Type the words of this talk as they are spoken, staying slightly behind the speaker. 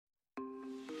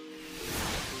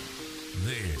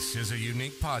This is a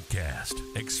unique podcast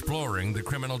exploring the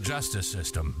criminal justice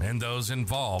system and those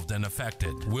involved and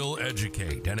affected. We'll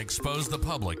educate and expose the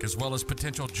public as well as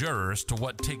potential jurors to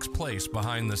what takes place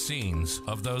behind the scenes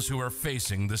of those who are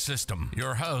facing the system.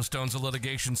 Your host owns a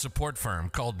litigation support firm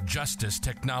called Justice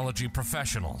Technology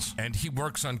Professionals, and he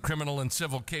works on criminal and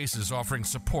civil cases offering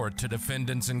support to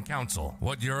defendants and counsel.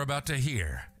 What you're about to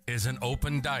hear is an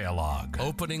open dialogue,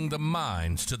 opening the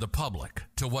minds to the public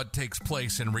to what takes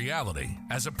place in reality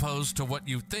as opposed to what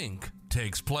you think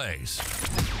takes place.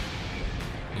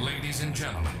 Ladies and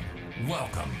gentlemen,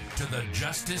 welcome to the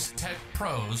Justice Tech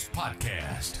Pros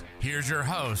podcast. Here's your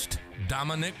host,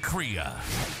 Dominic Crea.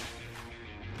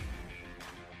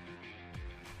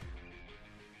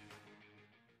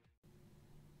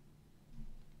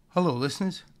 Hello,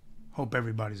 listeners. Hope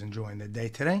everybody's enjoying their day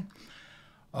today.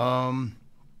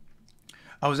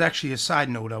 I was actually, a side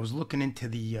note, I was looking into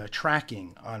the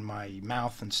tracking on my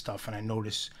mouth and stuff, and I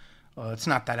noticed it's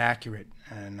not that accurate.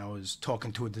 And I was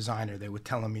talking to a designer. They were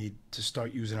telling me to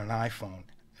start using an iPhone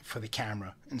for the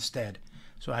camera instead.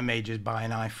 So I may just buy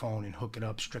an iPhone and hook it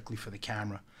up strictly for the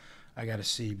camera. I got to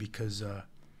see, because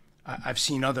I've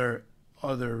seen other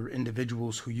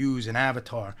individuals who use an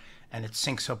avatar, and it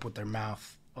syncs up with their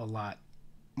mouth a lot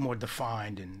more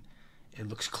defined, and it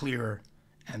looks clearer.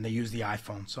 And they use the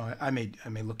iPhone, so I may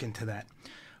look into that.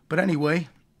 But anyway,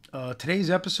 today's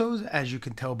episode, as you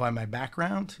can tell by my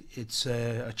background, it's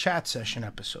a chat session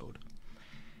episode.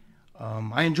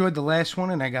 I enjoyed the last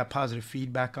one, and I got positive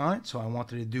feedback on it, so I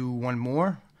wanted to do one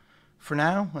more for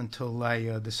now until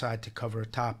I decide to cover a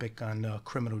topic on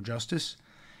criminal justice.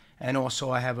 And also,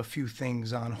 I have a few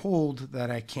things on hold that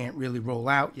I can't really roll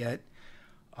out yet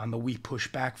on the We Push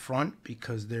Back front,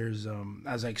 because there's,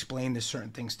 as I explained, there's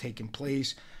certain things taking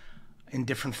place in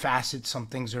different facets. Some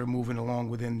things are moving along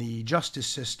within the justice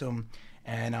system,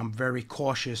 and I'm very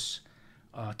cautious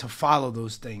to follow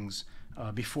those things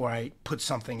before I put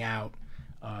something out,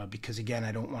 because, again,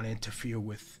 I don't want to interfere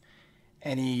with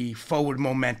any forward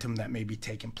momentum that may be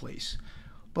taking place.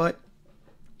 But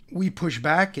We Push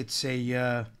Back, it's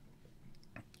a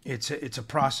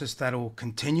process that will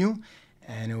continue.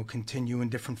 And it will continue in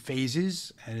different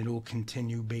phases, and it will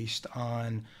continue based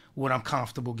on what I'm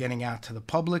comfortable getting out to the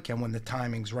public and when the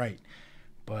timing's right.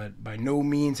 But by no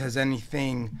means has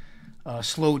anything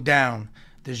slowed down.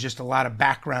 There's just a lot of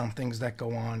background things that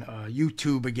go on.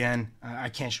 YouTube, again, I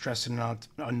can't stress it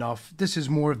enough. This is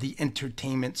more of the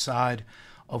entertainment side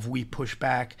of We Push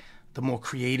Back, the more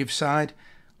creative side.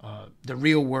 The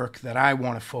real work that I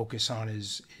want to focus on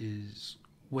is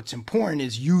what's important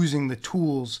is using the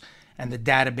tools and the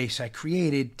database I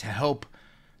created to help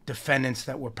defendants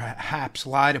that were perhaps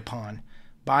lied upon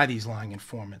by these lying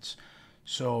informants.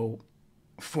 So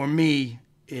for me,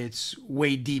 it's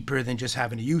way deeper than just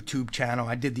having a YouTube channel.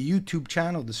 I did the YouTube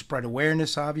channel to spread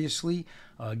awareness, obviously,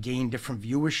 gain different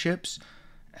viewerships,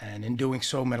 and in doing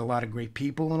so, met a lot of great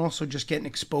people, and also just getting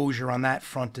exposure on that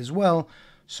front as well.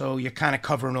 So you're kind of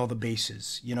covering all the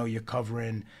bases. You know, you're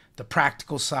covering the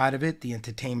practical side of it, the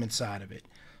entertainment side of it.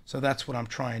 So that's what I'm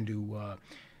trying to,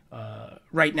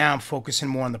 right now I'm focusing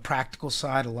more on the practical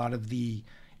side. A lot of the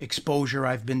exposure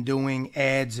I've been doing,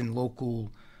 ads in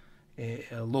local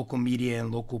media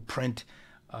and local print,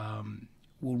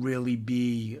 will really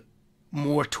be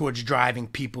more towards driving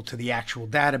people to the actual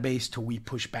database, to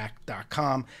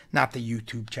wepushback.com, not the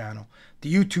YouTube channel.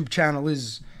 The YouTube channel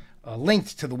is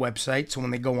linked to the website, so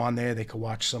when they go on there, they can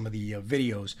watch some of the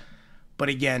videos. But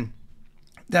again,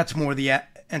 that's more the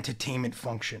entertainment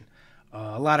function.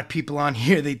 A lot of people on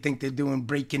here, they think they're doing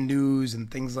breaking news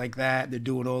and things like that. They're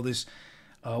doing all this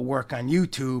work on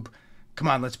YouTube. Come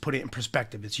on, let's put it in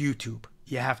perspective. It's YouTube.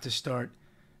 You have to start,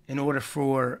 in order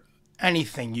for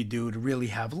anything you do to really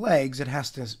have legs, it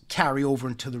has to carry over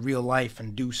into the real life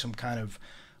and do some kind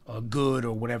of good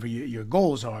or whatever your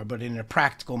goals are, but in a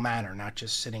practical manner, not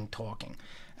just sitting talking.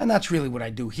 And that's really what I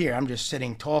do here. I'm just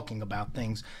sitting talking about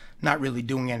things, not really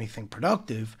doing anything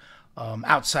productive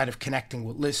outside of connecting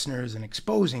with listeners and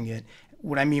exposing it.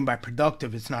 What I mean by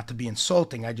productive, it's not to be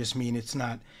insulting. I just mean it's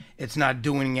not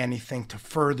doing anything to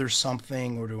further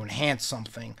something or to enhance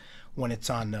something when it's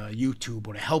on YouTube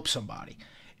or to help somebody.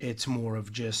 It's more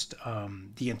of just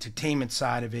the entertainment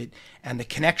side of it and the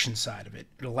connection side of it.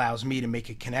 It allows me to make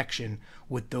a connection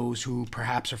with those who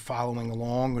perhaps are following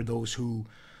along or those who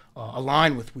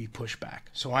align with We Push Back.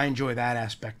 So I enjoy that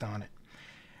aspect on it.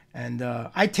 And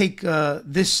I take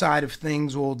this side of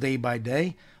things all day by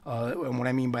day. And what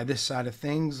I mean by this side of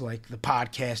things, like the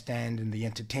podcast end and the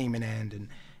entertainment end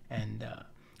and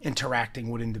interacting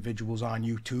with individuals on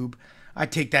YouTube, I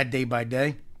take that day by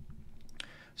day.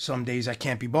 Some days I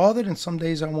can't be bothered, and some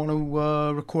days I want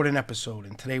to record an episode.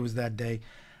 And today was that day.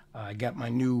 I got my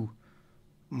new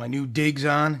digs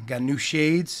on, got new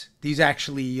shades. These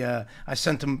actually, I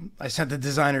sent the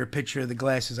designer a picture of the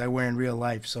glasses I wear in real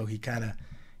life, so he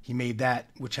made that,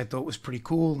 which I thought was pretty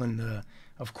cool. And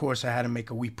of course, I had to make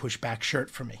a We Push Back shirt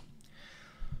for me.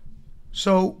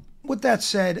 So with that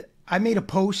said, I made a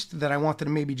post that I wanted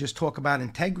to maybe just talk about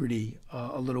integrity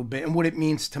a little bit and what it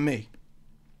means to me.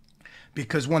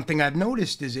 Because one thing I've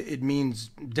noticed is it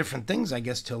means different things, I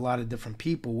guess, to a lot of different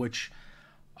people, which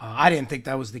I didn't think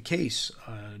that was the case.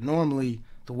 Normally,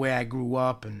 the way I grew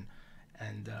up and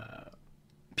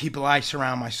people I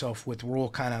surround myself with, we're all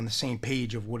kind of on the same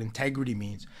page of what integrity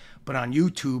means. But on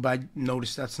YouTube, I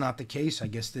noticed that's not the case. I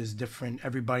guess there's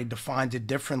everybody defines it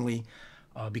differently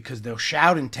because they'll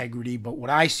shout integrity, but what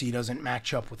I see doesn't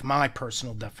match up with my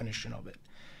personal definition of it.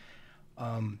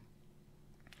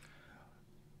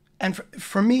 And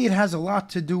for me, it has a lot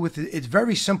to do with, it's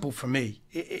very simple for me.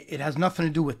 It has nothing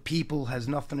to do with people, has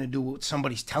nothing to do with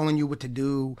somebody's telling you what to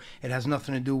do. It has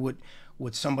nothing to do with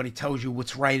what somebody tells you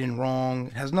what's right and wrong.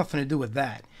 It has nothing to do with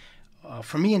that.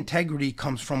 For me, integrity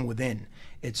comes from within.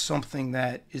 It's something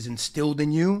that is instilled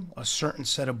in you, a certain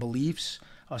set of beliefs,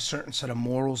 a certain set of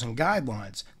morals and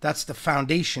guidelines. That's the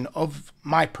foundation of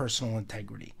my personal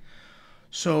integrity.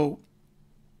 So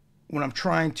what I'm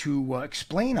trying to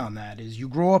explain on that is you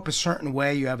grow up a certain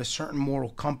way, you have a certain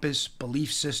moral compass,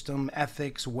 belief system,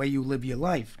 ethics, way you live your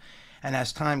life. And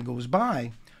as time goes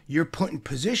by, you're put in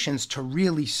positions to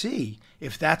really see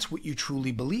if that's what you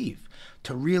truly believe,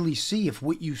 to really see if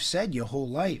what you've said your whole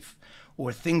life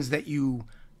or things that you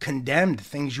condemned,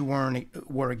 things you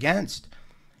were against,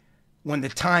 when the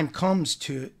time comes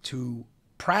to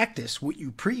practice what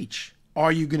you preach,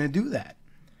 are you going to do that?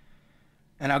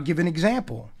 And I'll give an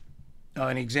example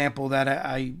that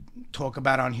I talk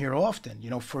about on here often.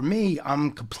 For me,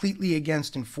 I'm completely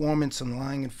against informants and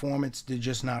lying informants. They're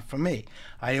just not for me.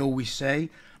 I always say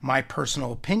my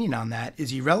personal opinion on that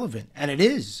is irrelevant. And it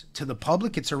is. To the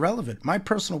public, it's irrelevant. My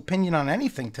personal opinion on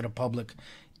anything to the public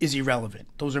is irrelevant.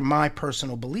 Those are my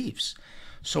personal beliefs.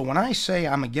 So when I say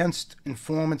I'm against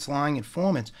informants, lying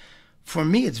informants, for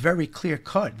me, it's very clear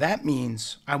cut. That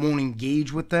means I won't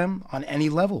engage with them on any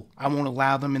level. I won't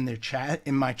allow them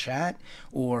in my chat,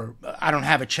 or I don't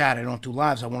have a chat. I don't do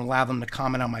lives. I won't allow them to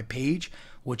comment on my page,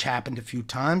 which happened a few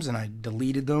times, and I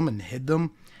deleted them and hid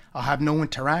them. I'll have no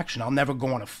interaction. I'll never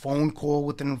go on a phone call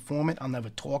with an informant. I'll never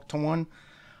talk to one.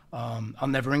 I'll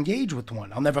never engage with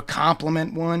one. I'll never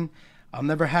compliment one. I'll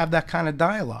never have that kind of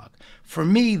dialogue. For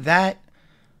me,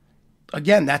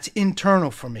 again, that's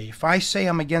internal for me. If I say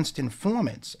I'm against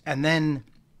informants and then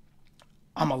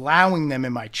I'm allowing them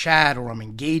in my chat or I'm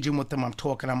engaging with them, I'm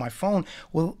talking on my phone,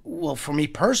 well, for me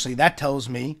personally, that tells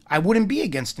me I wouldn't be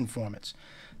against informants.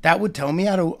 That would tell me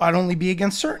I'd only be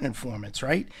against certain informants,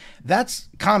 right? That's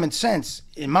common sense,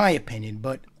 in my opinion.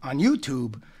 But on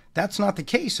YouTube, that's not the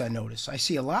case, I notice. I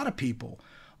see a lot of people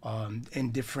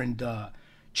in different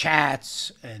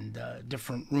chats and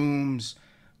different rooms,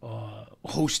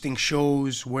 hosting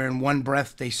shows where in one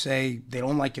breath they say they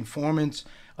don't like informants,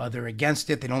 they're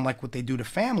against it, they don't like what they do to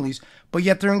families, but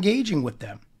yet they're engaging with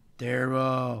them. They're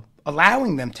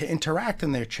allowing them to interact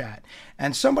in their chat.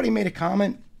 And somebody made a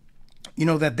comment,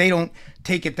 that they don't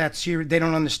take it that serious. They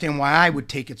don't understand why I would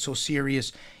take it so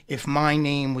serious if my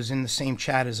name was in the same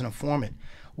chat as an informant.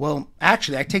 Well,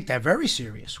 actually, I take that very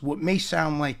serious. What may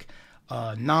sound like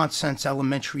a nonsense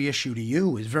elementary issue to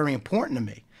you is very important to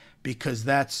me, because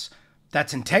that's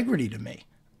integrity to me.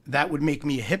 That would make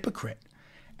me a hypocrite.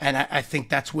 And I think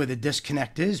that's where the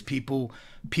disconnect is. People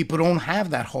don't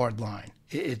have that hard line.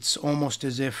 It's almost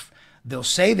as if they'll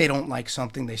say they don't like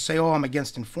something. They say, I'm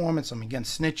against informants, I'm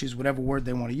against snitches, whatever word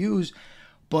they want to use.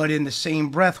 But in the same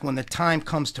breath, when the time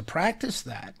comes to practice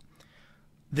that,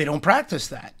 they don't practice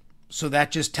that. So that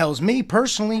just tells me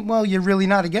personally, well, you're really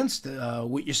not against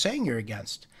what you're saying you're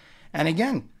against. And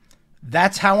again,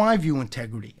 that's how I view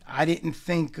integrity. I didn't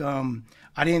think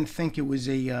it was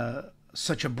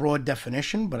such a broad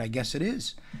definition, but I guess it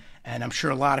is. And I'm sure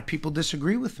a lot of people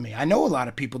disagree with me. I know a lot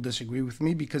of people disagree with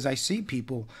me because I see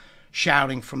people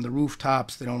shouting from the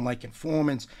rooftops. They don't like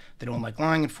informants. They don't like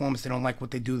lying informants. They don't like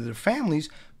what they do to their families.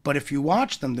 But if you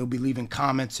watch them, they'll be leaving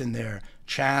comments in their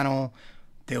channel.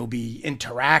 They'll be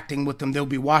interacting with them. They'll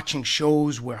be watching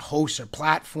shows where hosts are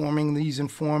platforming these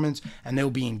informants, and they'll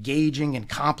be engaging and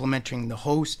complimenting the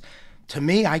host. To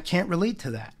me, I can't relate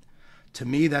to that. To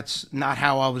me, that's not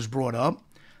how I was brought up.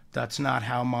 That's not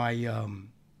how my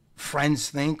friends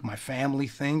think, my family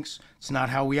thinks. It's not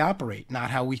how we operate,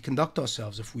 not how we conduct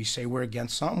ourselves. If we say we're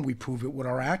against something, we prove it with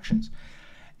our actions.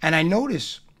 And I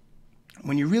notice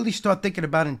when you really start thinking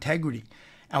about integrity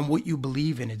and what you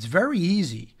believe in, it's very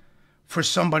easy for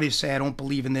somebody to say, I don't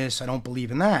believe in this, I don't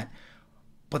believe in that.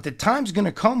 But the time's going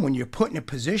to come when you're put in a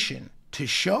position to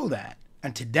show that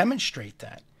and to demonstrate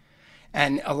that.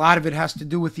 And a lot of it has to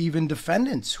do with even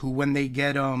defendants who, when they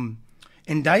get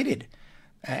indicted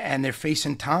and they're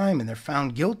facing time and they're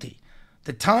found guilty,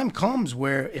 the time comes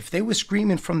where if they were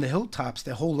screaming from the hilltops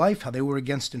their whole life how they were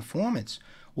against informants,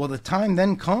 well, the time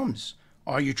then comes.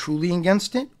 Are you truly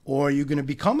against it, or are you going to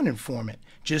become an informant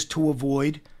just to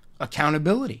avoid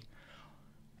accountability?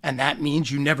 And that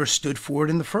means you never stood for it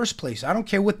in the first place. I don't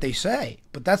care what they say,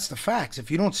 but that's the facts.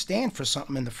 If you don't stand for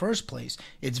something in the first place,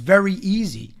 it's very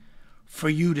easy for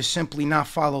you to simply not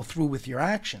follow through with your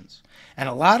actions. And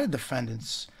a lot of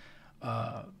defendants,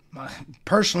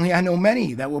 personally, I know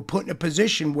many that were put in a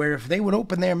position where if they would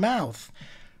open their mouth,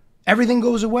 everything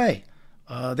goes away.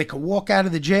 They could walk out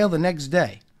of the jail the next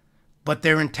day. But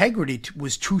their integrity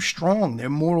was too strong. Their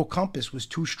moral compass was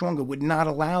too strong. It would not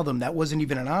allow them. That wasn't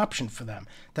even an option for them.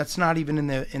 That's not even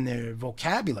in their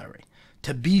vocabulary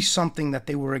to be something that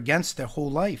they were against their whole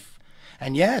life.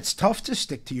 And yeah, it's tough to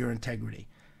stick to your integrity.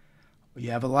 You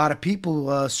have a lot of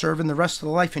people serving the rest of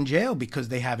their life in jail because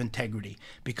they have integrity,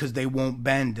 because they won't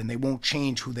bend and they won't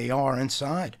change who they are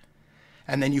inside.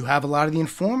 And then you have a lot of the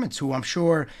informants who I'm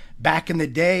sure back in the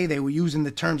day, they were using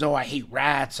the terms, oh, I hate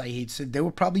rats, I hate... They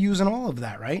were probably using all of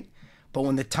that, right? But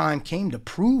when the time came to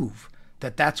prove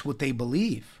that that's what they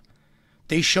believe,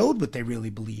 they showed what they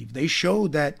really believe. They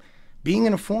showed that being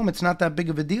an informant's not that big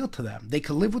of a deal to them. They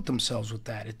could live with themselves with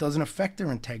that. It doesn't affect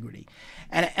their integrity.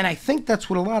 And I think that's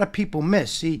what a lot of people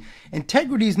miss. See,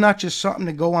 integrity is not just something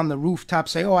to go on the rooftop,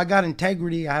 say, oh, I got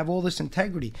integrity, I have all this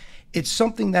integrity. It's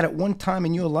something that at one time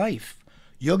in your life,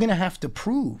 you're going to have to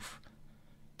prove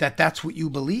that that's what you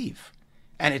believe.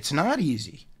 And it's not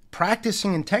easy.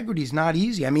 Practicing integrity is not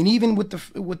easy. I mean, even with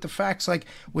the facts like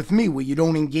with me, where you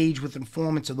don't engage with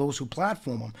informants or those who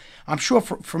platform them, I'm sure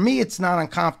for me it's not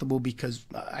uncomfortable because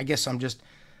I guess I'm just,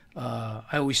 I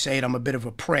always say it, I'm a bit of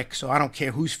a prick, so I don't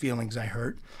care whose feelings I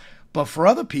hurt. But for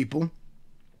other people,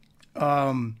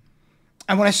 and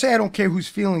when I say I don't care whose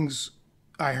feelings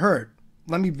I hurt,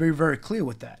 let me be very clear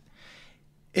with that.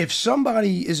 If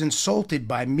somebody is insulted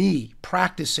by me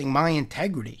practicing my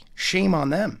integrity, shame on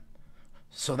them.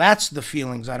 So that's the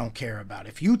feelings I don't care about.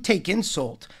 If you take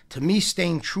insult to me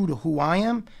staying true to who I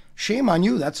am, shame on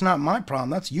you. That's not my problem.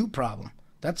 That's you problem.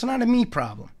 That's not a me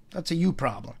problem. That's a you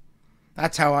problem.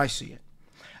 That's how I see it.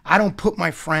 I don't put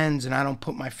my friends and I don't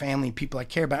put my family and people I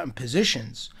care about in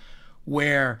positions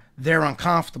where they're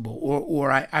uncomfortable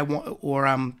or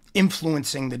I'm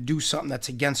influencing to do something that's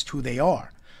against who they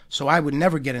are. So I would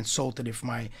never get insulted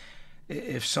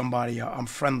if somebody I'm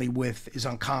friendly with is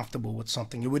uncomfortable with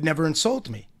something. It would never insult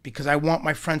me because I want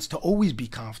my friends to always be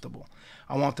comfortable.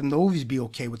 I want them to always be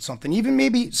okay with something. Even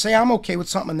maybe say I'm okay with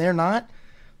something and they're not.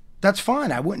 That's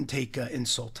fine. I wouldn't take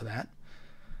insult to that.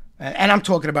 And I'm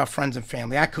talking about friends and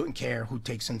family. I couldn't care who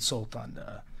takes insult on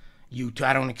YouTube.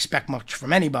 I don't expect much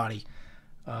from anybody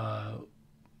on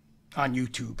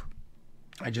YouTube.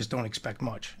 I just don't expect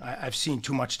much. I've seen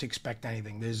too much to expect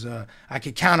anything. I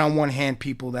could count on one hand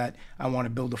people that I want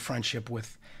to build a friendship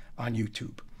with on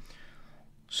YouTube.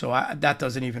 So that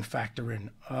doesn't even factor in.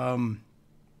 And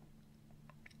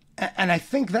I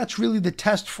think that's really the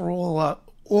test for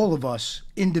all of us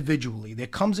individually. There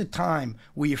comes a time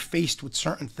where you're faced with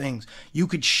certain things. You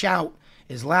could shout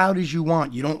as loud as you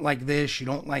want. You don't like this, you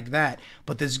don't like that.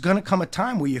 But there's going to come a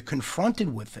time where you're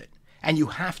confronted with it. And you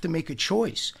have to make a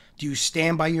choice. Do you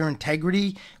stand by your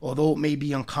integrity, although it may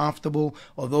be uncomfortable,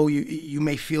 although you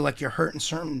may feel like you're hurting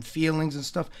certain feelings and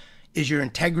stuff? Is your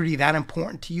integrity that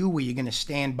important to you where you're going to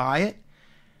stand by it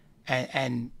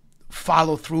and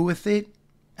follow through with it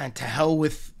and to hell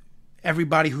with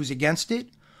everybody who's against it?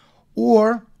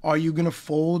 Or are you going to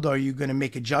fold? Are you going to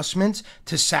make adjustments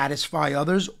to satisfy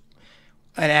others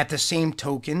and at the same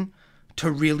token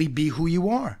to really be who you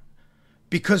are?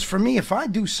 Because for me, if I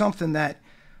do something that,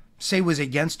 say, was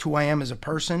against who I am as a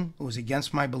person, was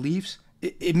against my beliefs,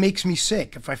 it makes me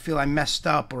sick if I feel I messed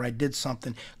up or I did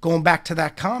something. Going back to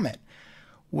that comment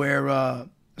where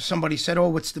somebody said, oh,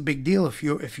 what's the big deal if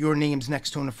your name's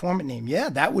next to an informant name? Yeah,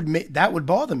 that would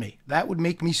bother me. That would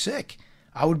make me sick.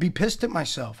 I would be pissed at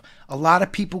myself. A lot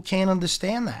of people can't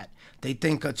understand that. They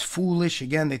think it's foolish.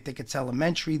 Again, they think it's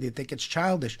elementary. They think it's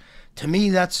childish. To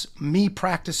me, that's me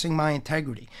practicing my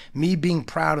integrity, me being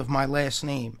proud of my last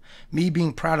name, me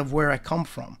being proud of where I come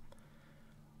from.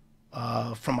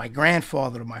 From my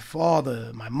grandfather to my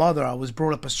father, my mother, I was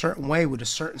brought up a certain way with a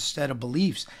certain set of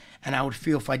beliefs. And I would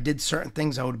feel if I did certain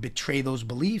things, I would betray those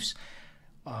beliefs.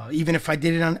 Even if I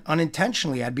did it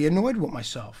unintentionally, I'd be annoyed with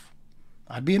myself.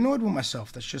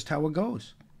 That's just how it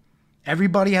goes.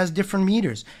 Everybody has different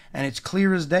meters, and it's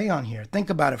clear as day on here. Think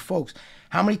about it, folks.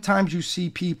 How many times you see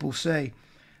people say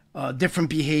different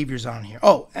behaviors on here?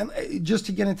 Oh, and just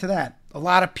to get into that, a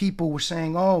lot of people were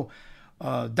saying,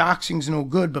 doxing's no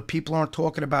good, but people aren't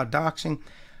talking about doxing.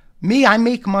 Me, I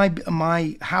make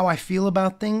my how I feel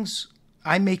about things,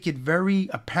 I make it very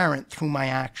apparent through my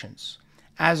actions.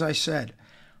 As I said,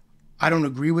 I don't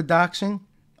agree with doxing.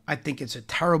 I think it's a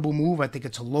terrible move. I think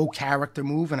it's a low character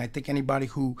move, and I think anybody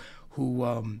who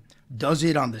does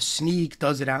it on the sneak,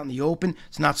 does it out in the open,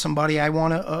 it's not somebody I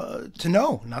want to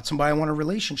know, not somebody I want a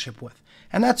relationship with.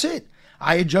 And that's it.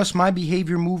 I adjust my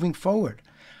behavior moving forward.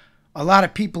 A lot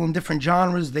of people in different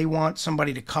genres, they want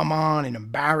somebody to come on and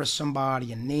embarrass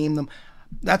somebody and name them.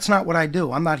 That's not what I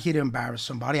do. I'm not here to embarrass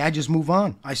somebody. I just move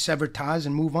on. I sever ties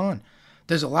and move on.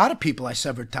 There's a lot of people I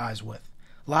severed ties with.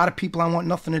 A lot of people I want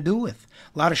nothing to do with.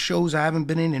 A lot of shows I haven't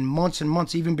been in months and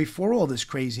months, even before all this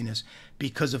craziness,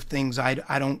 because of things I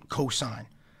don't co-sign.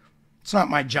 It's not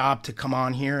my job to come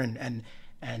on here and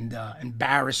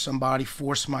embarrass somebody,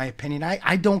 force my opinion.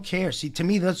 I don't care. See, to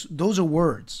me, those are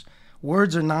words.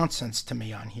 Words are nonsense to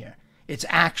me on here. It's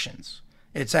actions.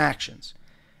 It's actions.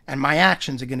 And my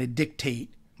actions are going to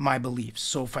dictate my beliefs.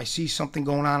 So if I see something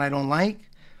going on I don't like,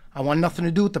 I want nothing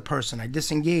to do with the person. I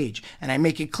disengage. And I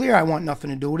make it clear I want nothing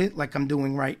to do with it, like I'm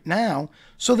doing right now,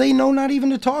 so they know not even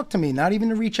to talk to me, not even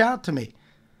to reach out to me.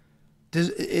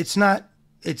 It's not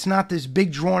this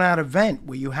big drawn-out event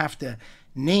where you have to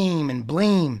name and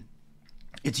blame.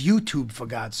 It's YouTube, for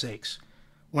God's sakes.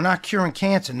 We're not curing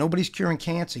cancer. Nobody's curing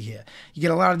cancer here. You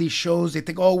get a lot of these shows, they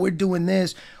think, oh, we're doing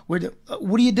this. What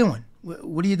are you doing?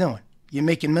 What are you doing? You're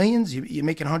making millions? You're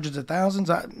making hundreds of thousands?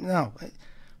 No.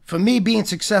 For me, being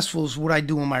successful is what I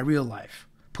do in my real life.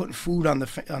 Putting food on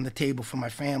the table for my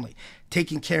family,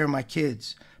 taking care of my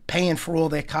kids, paying for all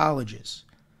their colleges.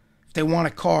 If they want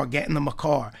a car, getting them a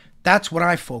car. That's what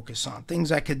I focus on.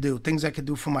 Things I could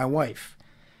do for my wife,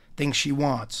 things she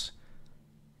wants.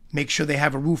 Make sure they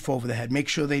have a roof over their head. Make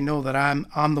sure they know that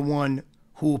I'm the one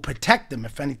who will protect them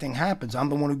if anything happens. I'm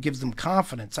the one who gives them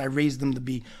confidence. I raise them to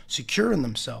be secure in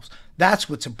themselves. That's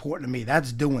what's important to me.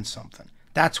 That's doing something.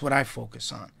 That's what I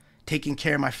focus on. Taking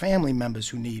care of my family members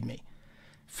who need me.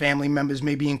 Family members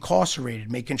may be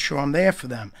incarcerated, making sure I'm there for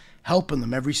them, helping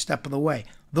them every step of the way.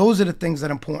 Those are the things that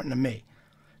are important to me.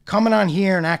 Coming on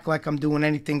here and act like I'm doing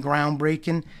anything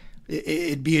groundbreaking,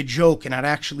 it'd be a joke, and I'd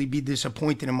actually be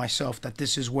disappointed in myself that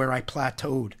this is where I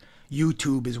plateaued.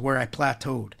 YouTube is where I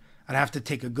plateaued. I'd have to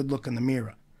take a good look in the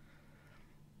mirror.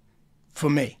 For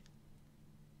me.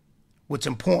 What's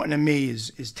important to me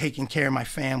is taking care of my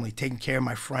family, taking care of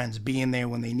my friends, being there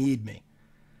when they need me.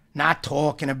 Not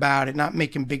talking about it, not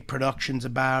making big productions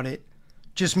about it.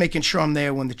 Just making sure I'm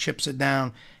there when the chips are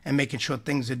down and making sure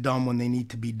things are done when they need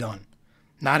to be done.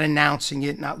 Not announcing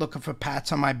it, not looking for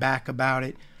pats on my back about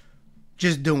it.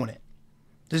 Just doing it.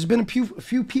 There's been a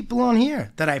few people on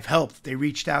here that I've helped. They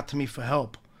reached out to me for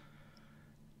help.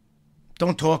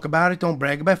 Don't talk about it. Don't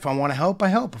brag about it. If I want to help, I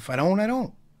help. If I don't, I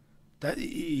don't.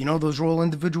 Those are all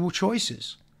individual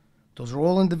choices.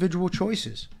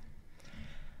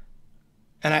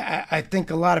 And I think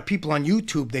a lot of people on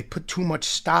YouTube, they put too much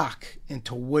stock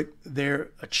into what they're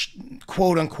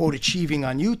quote-unquote achieving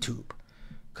on YouTube.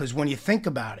 Because when you think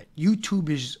about it, YouTube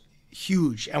is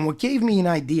huge. And what gave me an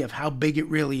idea of how big it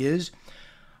really is,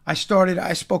 I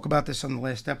spoke about this on the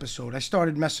last episode. I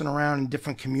started messing around in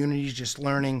different communities, just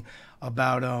learning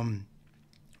about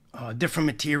different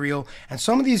material. And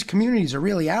some of these communities are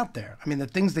really out there. I mean, the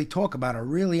things they talk about are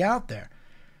really out there.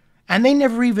 And they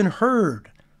never even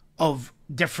heard of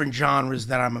different genres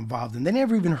that I'm involved in. They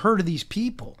never even heard of these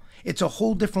people. It's a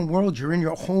whole different world. You're in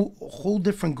your whole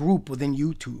different group within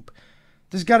YouTube.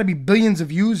 There's got to be billions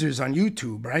of users on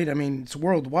YouTube, right? I mean, it's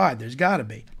worldwide. There's got to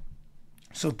be.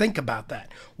 So think about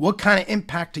that. What kind of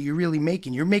impact are you really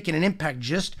making? You're making an impact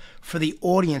just for the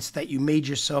audience that you made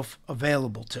yourself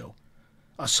available to.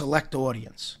 A select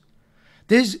audience.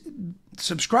 There's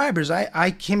subscribers.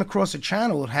 I came across a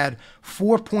channel that had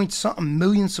 4-point-something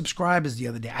million subscribers the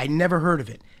other day. I never heard of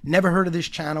it. Never heard of this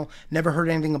channel. Never heard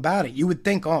anything about it. You would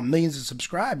think, oh, millions of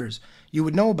subscribers. You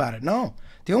would know about it. No.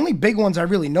 The only big ones I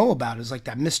really know about is like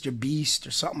that Mr. Beast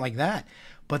or something like that.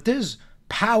 But there's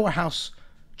powerhouse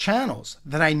channels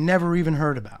that I never even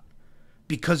heard about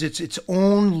because it's its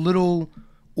own little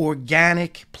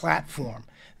organic platform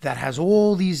that has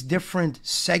all these different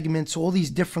segments, all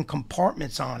these different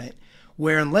compartments on it,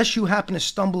 where unless you happen to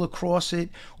stumble across it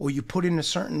or you put in a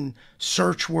certain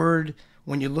search word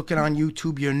when you're looking on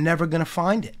YouTube, you're never going to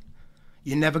find it.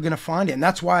 You're never going to find it. And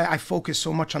that's why I focused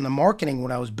so much on the marketing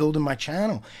when I was building my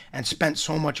channel and spent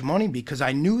so much money, because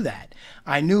I knew that.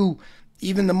 I knew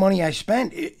even the money I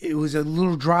spent, it was a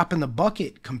little drop in the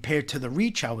bucket compared to the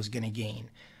reach I was going to gain.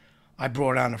 I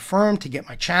brought on a firm to get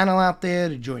my channel out there,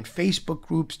 to join Facebook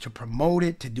groups, to promote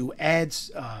it, to do ads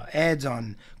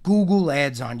on Google,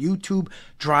 ads on YouTube,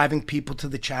 driving people to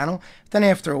the channel. Then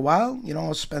after a while, I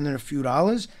was spending a few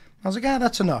dollars. I was like,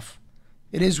 that's enough.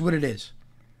 It is what it is.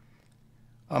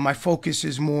 My focus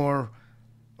is more,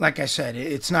 like I said,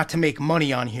 it's not to make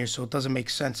money on here, so it doesn't make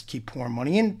sense to keep pouring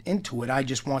money into it. I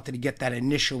just wanted to get that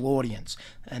initial audience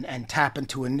and tap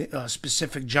into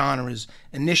specific genres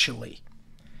initially.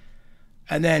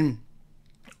 And then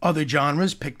other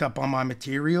genres picked up on my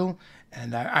material,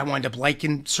 and I wind up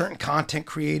liking certain content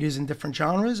creators in different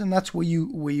genres, and that's where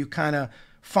you kind of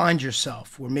find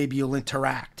yourself, where maybe you'll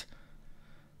interact.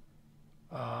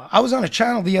 I was on a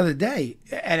channel the other day,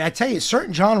 and I tell you,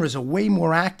 certain genres are way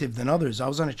more active than others. I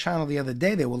was on a channel the other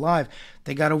day. They were live.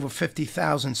 They got over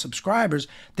 50,000 subscribers.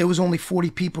 There was only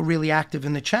 40 people really active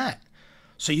in the chat.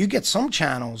 So you get some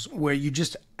channels where you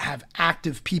just have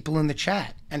active people in the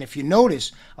chat. And if you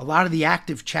notice, a lot of the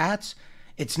active chats,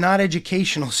 it's not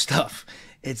educational stuff.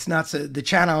 It's not. The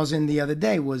channel I was in the other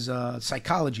day was a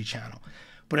psychology channel.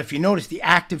 But if you notice, the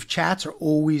active chats are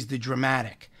always the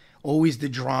dramatic, always the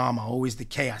drama, always the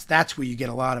chaos. That's where you get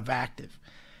a lot of active.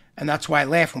 And that's why I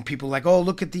laugh when people are like, oh,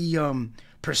 look at the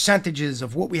percentages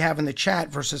of what we have in the chat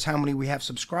versus how many we have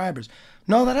subscribers.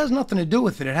 No, that has nothing to do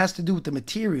with it. It has to do with the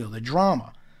material, the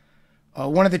drama.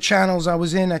 One of the channels I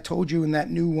was in, I told you, in that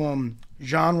new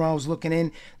genre I was looking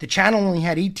in, the channel only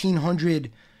had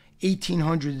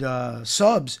 1,800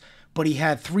 subs, but he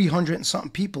had 300 and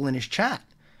something people in his chat.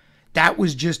 That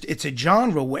was just, it's a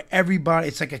genre where everybody,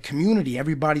 it's like a community.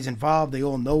 Everybody's involved. They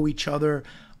all know each other.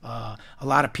 A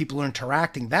lot of people are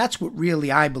interacting. That's what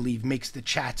really, I believe, makes the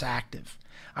chats active.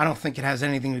 I don't think it has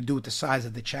anything to do with the size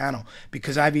of the channel,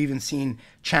 because I've even seen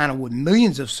channel with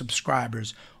millions of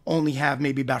subscribers only have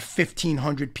maybe about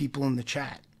 1,500 people in the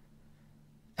chat.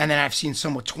 And then I've seen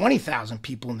some with 20,000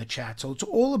 people in the chat. So it's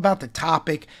all about the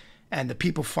topic and the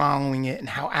people following it and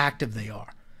how active they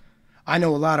are. I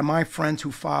know a lot of my friends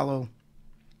who follow,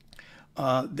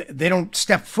 they don't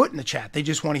step foot in the chat. They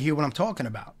just want to hear what I'm talking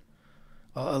about.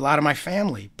 A lot of my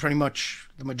family, pretty much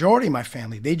the majority of my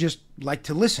family, they just like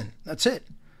to listen. That's it.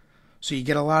 So you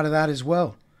get a lot of that as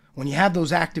well. When you have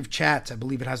those active chats, I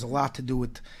believe it has a lot to do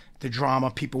with the drama.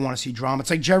 People want to see drama.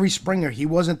 It's like Jerry Springer. He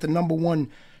wasn't the #1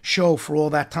 show for all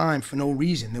that time for no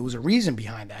reason. There was a reason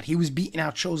behind that. He was beating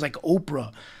out shows like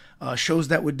Oprah, shows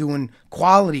that were doing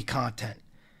quality content.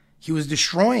 He was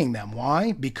destroying them.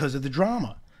 Why? Because of the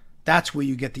drama. That's where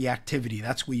you get the activity.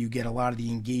 That's where you get a lot of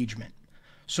the engagement.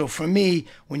 So for me,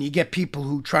 when you get people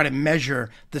who try to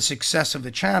measure the success of the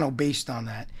channel based on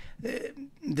that,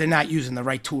 they're not using the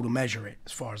right tool to measure it,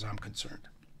 as far as I'm concerned.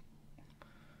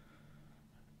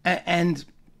 And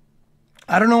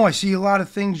I don't know, I see a lot of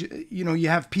things, you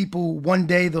have people, one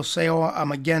day they'll say, oh,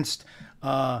 I'm against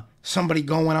somebody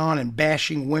going on and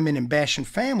bashing women and bashing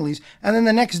families, and then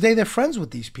the next day they're friends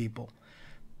with these people.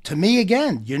 To me,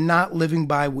 again, you're not living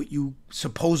by what you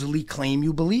supposedly claim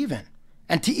you believe in.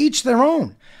 And to each their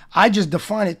own. I just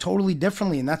define it totally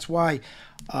differently, and that's why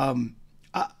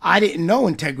I didn't know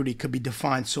integrity could be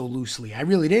defined so loosely. I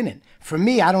really didn't. For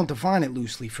me, I don't define it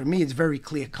loosely. For me, it's very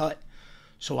clear-cut.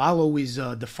 So I'll always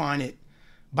define it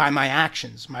by my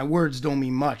actions. My words don't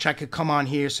mean much. I could come on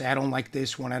here, say I don't like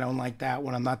this one, I don't like that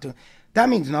one, I'm not doing... That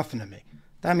means nothing to me.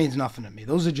 That means nothing to me.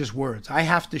 Those are just words. I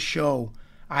have to show,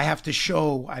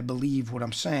 I believe what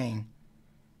I'm saying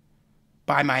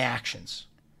by my actions.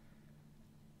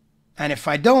 And if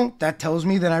I don't, that tells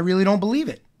me that I really don't believe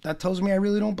it. That tells me I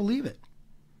really don't believe it.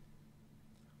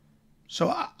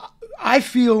 So I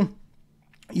feel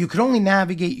you could only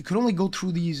navigate, you could only go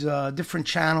through these different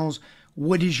channels.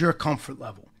 What is your comfort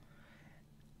level?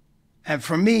 And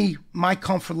for me, my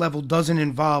comfort level doesn't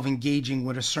involve engaging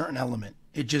with a certain element.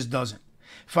 It just doesn't.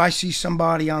 If I see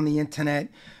somebody on the internet,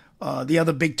 the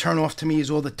other big turnoff to me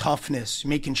is all the toughness,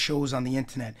 making shows on the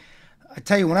internet. I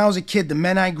tell you, when I was a kid, the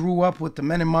men I grew up with, the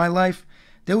men in my life,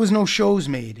 there was no shows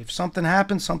made. If something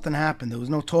happened, something happened. There was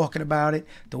no talking about it.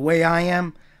 The way I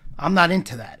am, I'm not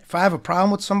into that. If I have a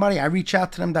problem with somebody, I reach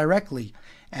out to them directly.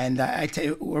 And I tell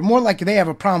you, or more like they have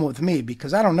a problem with me,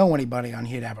 because I don't know anybody on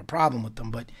here to have a problem with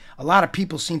them. But a lot of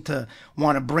people seem to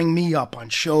want to bring me up on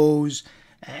shows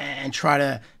and try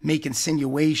to make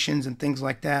insinuations and things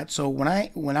like that. So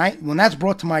when that's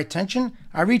brought to my attention,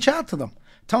 I reach out to them.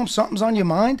 Tell them something's on your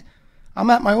mind. I'm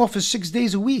at my office 6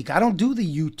 days a week. I don't do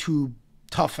the YouTube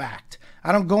tough act.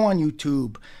 I don't go on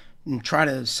YouTube and try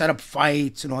to set up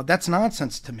fights and all. That's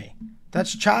nonsense to me.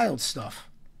 That's child stuff.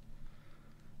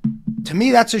 To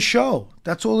me, that's a show.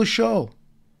 That's all a show.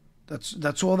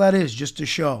 That's all that is, just a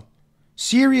show.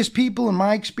 Serious people, in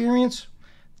my experience,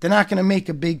 they're not going to make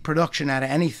a big production out of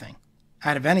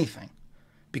anything,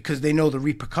 because they know the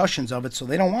repercussions of it, so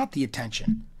they don't want the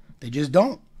attention. They just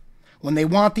don't. When they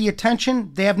want the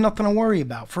attention, they have nothing to worry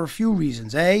about for a few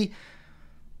reasons. A,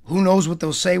 who knows what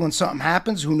they'll say when something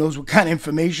happens? Who knows what kind of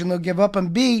information they'll give up?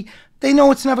 And B, they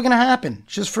know it's never going to happen.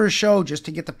 It's just for a show, just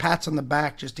to get the pats on the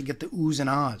back, just to get the oohs and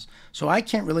ahs. So I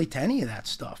can't relate to any of that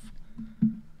stuff.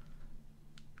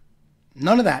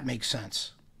 None of that makes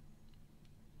sense.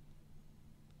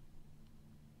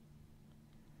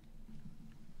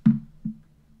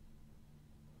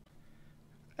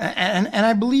 And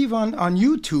I believe on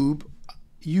YouTube,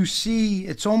 you see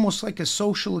it's almost like a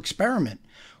social experiment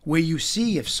where you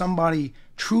see if somebody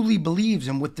truly believes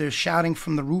in what they're shouting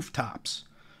from the rooftops.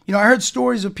 You know, I heard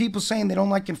stories of people saying they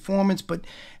don't like informants, but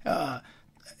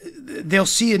they'll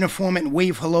see an informant and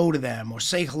wave hello to them or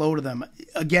say hello to them.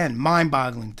 Again,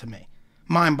 mind-boggling to me.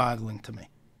 Mind-boggling to me.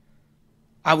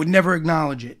 I would never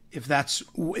acknowledge it if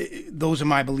those are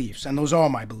my beliefs, and those are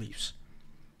my beliefs.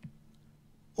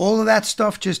 All of that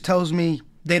stuff just tells me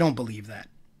they don't believe that.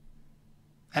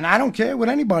 And I don't care what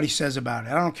anybody says about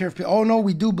it. I don't care if people, oh, no,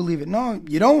 we do believe it. No,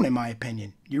 you don't, in my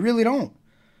opinion. You really don't.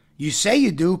 You say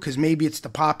you do because maybe it's the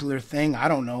popular thing. I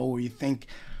don't know, or you think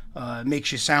it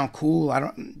makes you sound cool.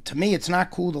 To me, it's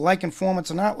not cool to like informants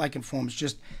or not like informants.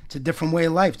 Just it's a different way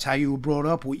of life. It's how you were brought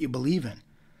up, what you believe in.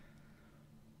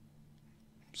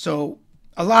 So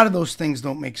a lot of those things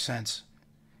don't make sense.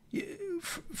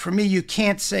 For me, you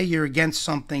can't say you're against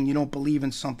something, you don't believe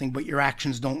in something, but your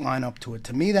actions don't line up to it.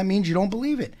 To me, that means you don't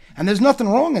believe it. And there's nothing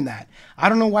wrong in that. I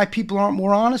don't know why people aren't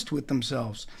more honest with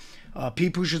themselves.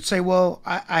 People should say, well,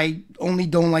 I only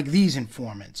don't like these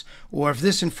informants. Or if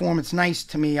this informant's nice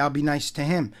to me, I'll be nice to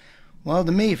him. Well,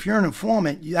 to me, if you're an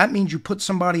informant, that means you put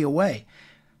somebody away.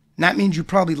 And that means you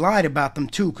probably lied about them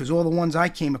too, because all the ones I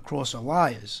came across are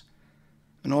liars.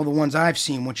 And all the ones I've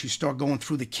seen, once you start going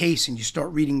through the case and you start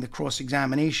reading the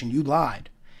cross-examination, you lied.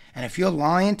 And if you're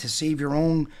lying to save your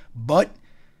own butt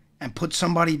and put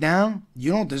somebody down,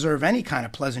 you don't deserve any kind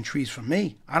of pleasantries from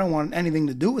me. I don't want anything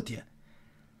to do with you.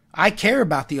 I care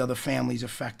about the other families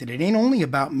affected. It ain't only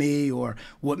about me or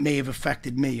what may have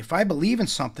affected me. If I believe in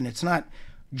something, it's not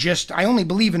just, I only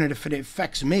believe in it if it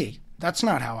affects me. That's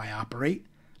not how I operate.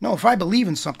 No, if I believe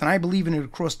in something, I believe in it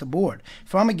across the board.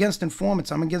 If I'm against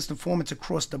informants, I'm against informants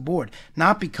across the board.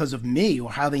 Not because of me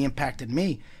or how they impacted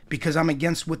me, because I'm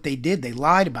against what they did. They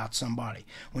lied about somebody.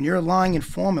 When you're a lying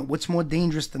informant, what's more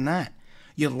dangerous than that?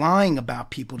 You're lying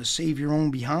about people to save your own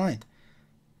behind.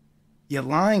 You're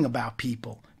lying about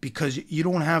people because you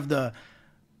don't have the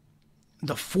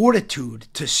fortitude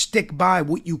to stick by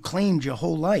what you claimed your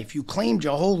whole life. You claimed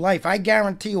your whole life. I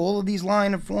guarantee all of these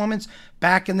lying informants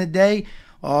back in the day,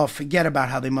 oh, forget about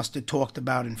how they must have talked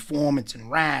about informants and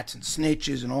rats and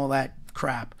snitches and all that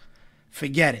crap.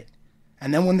 Forget it.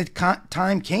 And then when the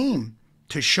time came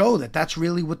to show that that's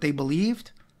really what they believed,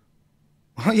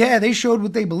 well, yeah, they showed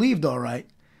what they believed, all right.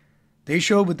 They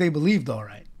showed what they believed, all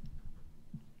right.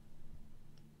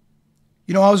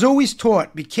 You know, I was always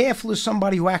taught, be careful of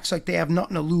somebody who acts like they have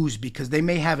nothing to lose because they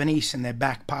may have an ace in their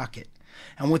back pocket.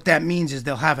 And what that means is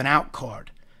they'll have an out card.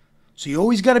 So you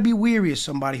always got to be weary of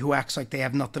somebody who acts like they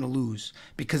have nothing to lose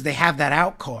because they have that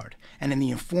out card. And in the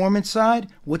informant side,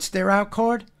 what's their out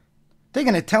card? They're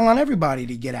going to tell on everybody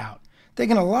to get out. They're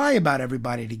going to lie about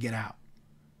everybody to get out.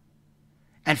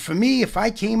 And for me, if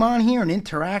I came on here and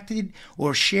interacted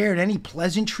or shared any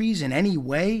pleasantries in any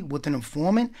way with an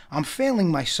informant, I'm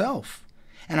failing myself.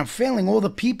 And I'm failing all the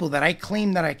people that I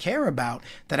claim that I care about,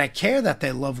 that I care that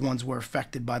their loved ones were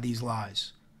affected by these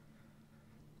lies.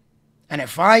 And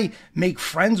if I make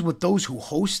friends with those who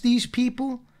host these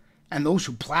people and those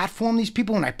who platform these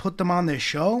people and I put them on their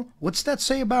show, what's that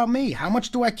say about me? How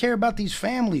much do I care about these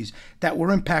families that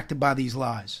were impacted by these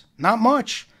lies? Not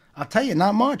much. I'll tell you,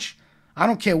 not much. I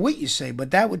don't care what you say,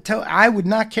 but I would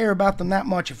not care about them that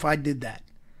much if I did that.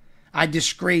 I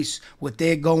disgrace what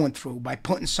they're going through by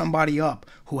putting somebody up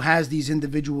who has these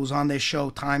individuals on their show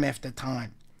time after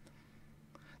time.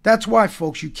 That's why,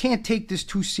 folks, you can't take this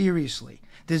too seriously.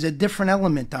 There's a different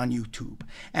element on YouTube.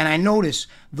 And I notice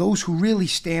those who really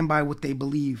stand by what they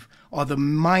believe are the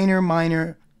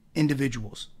minor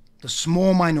individuals, the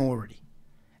small minority.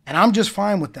 And I'm just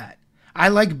fine with that. I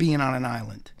like being on an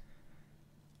island.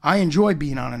 I enjoy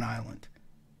being on an island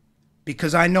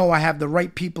because I know I have the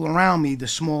right people around me the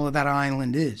smaller that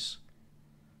island is.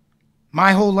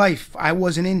 My whole life, I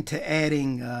wasn't into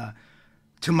adding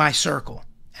to my circle.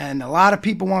 And a lot of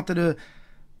people wanted to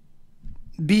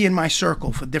be in my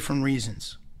circle for different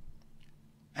reasons.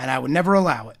 And I would never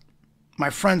allow it. My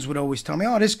friends would always tell me,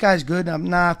 oh, this guy's good.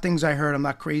 Things I heard I'm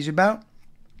not crazy about.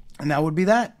 And that would be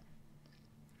that.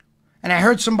 And I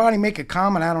heard somebody make a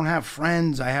comment, I don't have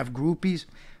friends, I have groupies.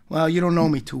 Well, you don't know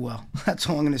me too well. That's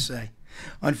all I'm going to say.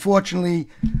 Unfortunately,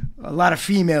 a lot of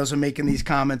females are making these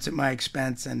comments at my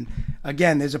expense. And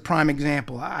again, there's a prime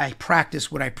example. I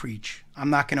practice what I preach. I'm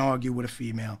not going to argue with a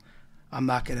female. I'm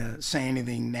not going to say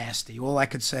anything nasty. All I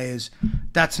could say is,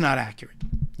 that's not accurate.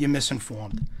 You're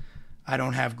misinformed. I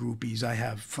don't have groupies. I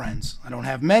have friends. I don't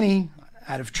have many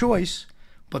out of choice,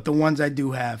 but the ones I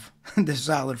do have, they're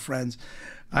solid friends.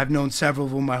 I've known several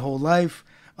of them my whole life.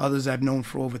 Others I've known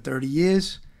for over 30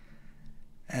 years.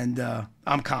 And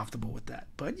I'm comfortable with that.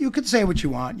 But you could say what you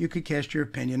want. You could cast your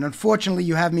opinion. Unfortunately,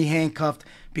 you have me handcuffed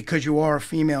because you are a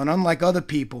female. And unlike other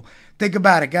people, think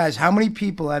about it, guys. How many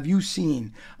people have you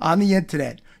seen on the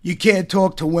internet? You can't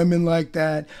talk to women like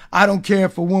that. I don't care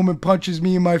if a woman punches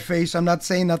me in my face. I'm not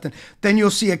saying nothing. Then you'll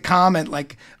see a comment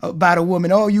like about a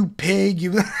woman. Oh, you pig.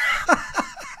 You.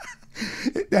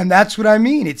 And that's what I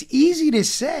mean. It's easy to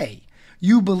say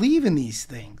you believe in these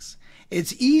things.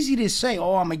 It's easy to say,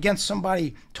 oh, I'm against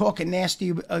somebody talking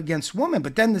nasty against women.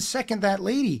 But then the second that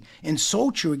lady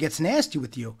insults you or gets nasty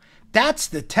with you, that's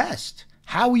the test.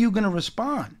 How are you going to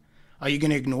respond? Are you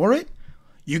going to ignore it?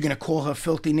 You're going to call her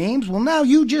filthy names? Well, now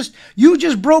you just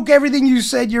broke everything you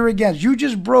said you're against. You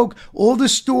just broke all the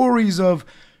stories of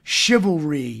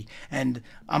chivalry and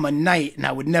I'm a knight and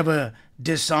I would never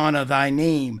dishonor thy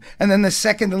name. And then the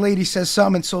second the lady says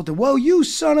something insulting, well, you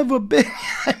son of a bitch.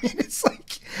 I mean, it's like,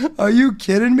 are you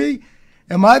kidding me?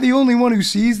 Am I the only one who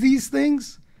sees these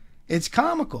things? It's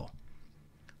comical.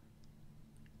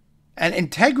 And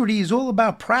integrity is all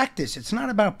about practice. It's not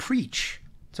about preach.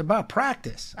 It's about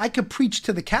practice. I could preach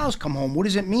till the cows come home. What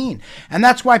does it mean? And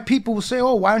that's why people will say,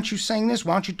 oh, why aren't you saying this?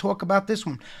 Why don't you talk about this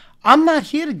one? I'm not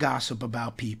here to gossip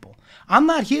about people. I'm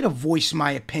not here to voice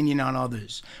my opinion on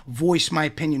others, voice my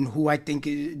opinion who I think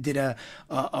did a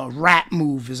rat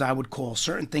move, as I would call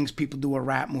certain things people do a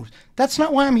rat move. That's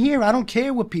not why I'm here. I don't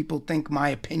care what people think my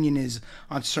opinion is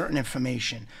on certain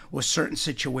information or certain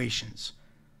situations.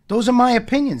 Those are my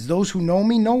opinions. Those who know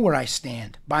me know where I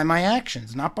stand by my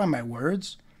actions, not by my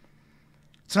words.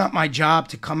 It's not my job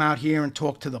to come out here and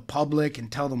talk to the public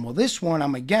and tell them, well, this one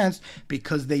I'm against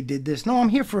because they did this. No, I'm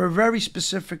here for a very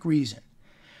specific reason.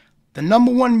 The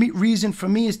number one reason for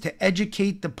me is to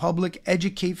educate the public,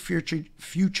 educate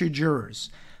future jurors.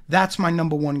 That's my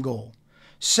number one goal.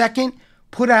 Second,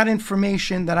 put out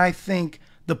information that I think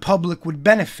the public would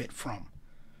benefit from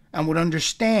and would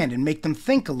understand and make them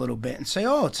think a little bit and say,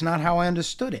 oh, it's not how I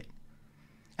understood it.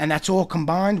 And that's all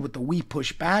combined with the we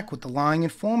push back, with the lying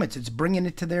informants. It's bringing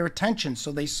it to their attention.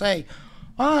 So they say,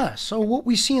 so what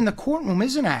we see in the courtroom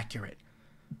isn't accurate.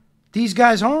 These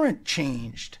guys aren't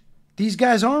changed. These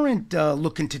guys aren't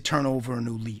looking to turn over a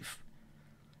new leaf.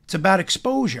 It's about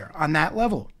exposure on that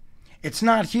level. It's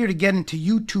not here to get into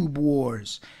YouTube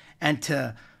wars and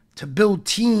to build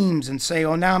teams and say,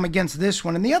 oh, now I'm against this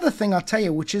one. And the other thing I'll tell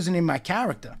you, which isn't in my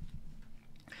character,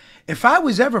 if I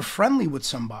was ever friendly with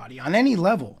somebody on any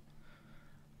level,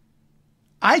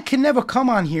 I can never come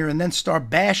on here and then start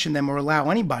bashing them or allow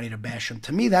anybody to bash them.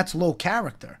 To me, that's low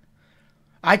character.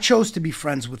 I chose to be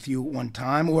friends with you at one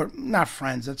time, or not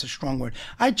friends, that's a strong word.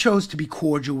 I chose to be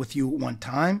cordial with you at one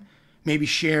time, maybe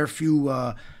share a few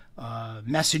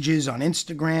messages on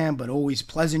Instagram, but always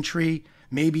pleasantry.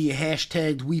 Maybe you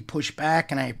hashtagged we push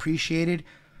back and I appreciated.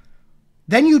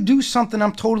 Then you do something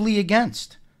I'm totally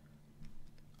against.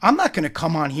 I'm not going to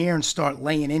come on here and start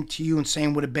laying into you and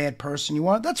saying what a bad person you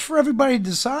are. That's for everybody to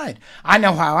decide. I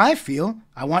know how I feel.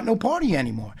 I want no part of you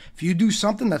anymore. If you do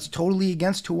something that's totally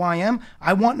against who I am,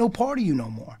 I want no part of you no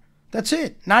more. That's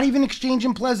it. Not even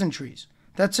exchanging pleasantries.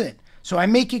 That's it. So I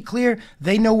make it clear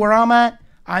they know where I'm at,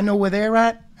 I know where they're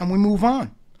at, and we move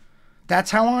on.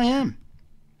 That's how I am.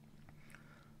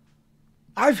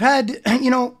 I've had,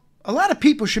 a lot of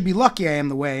people should be lucky I am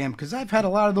the way I am, because I've had a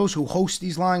lot of those who host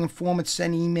these lying informants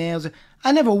send emails.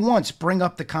 I never once bring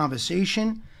up the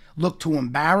conversation, look to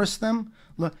embarrass them.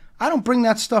 Look, I don't bring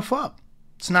that stuff up.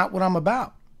 It's not what I'm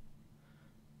about.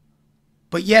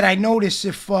 But yet I notice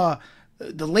if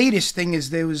the latest thing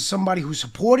is there was somebody who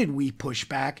supported We Push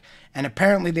Back, and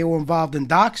apparently they were involved in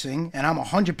doxing, and I'm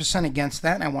 100% against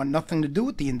that, and I want nothing to do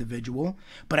with the individual.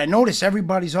 But I notice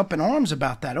everybody's up in arms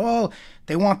about that. Oh,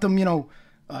 they want them,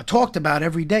 talked about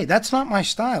every day. That's not my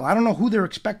style. I don't know who they're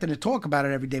expecting to talk about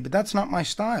it every day, but that's not my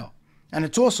style. And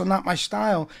it's also not my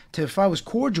style to, if I was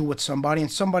cordial with somebody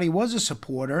and somebody was a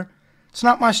supporter, It's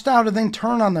not my style to then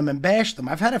turn on them and bash them.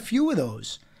 I've had a few of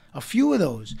those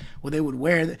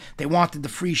where they wanted the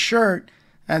free shirt,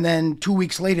 and then 2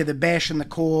 weeks later they're bashing the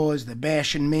cause, they're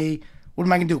bashing me. What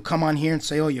am I going to do, come on here and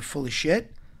say, oh, you're full of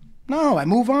shit? No, I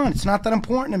move on. It's not that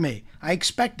important to me. I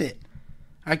expect it.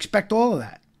 I expect all of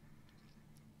that.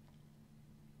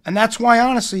 And that's why,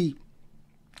 honestly,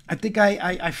 I think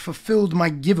I fulfilled my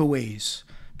giveaways,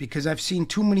 because I've seen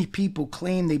too many people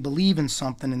claim they believe in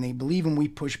something and they believe in we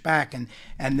push back, and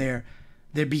their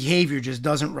behavior just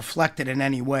doesn't reflect it in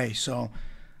any way. So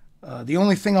the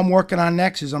only thing I'm working on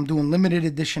next is I'm doing limited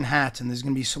edition hats, and there's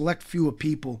going to be a select few of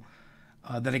people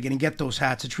that are going to get those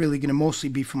hats. It's really going to mostly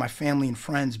be for my family and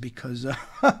friends, because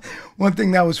one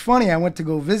thing that was funny, I went to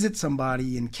go visit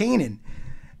somebody in Canaan,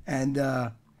 and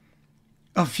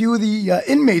a few of the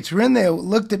inmates were in there,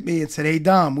 looked at me and said, hey,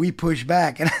 Dom, we push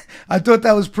back. And I thought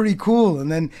that was pretty cool.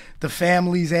 And then the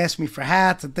families asked me for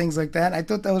hats and things like that. I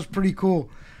thought that was pretty cool.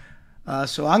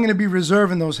 So I'm going to be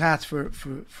reserving those hats for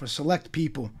select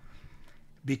people,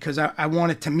 because I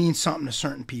want it to mean something to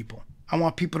certain people. I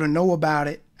want people to know about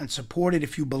it and support it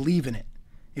if you believe in it,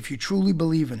 if you truly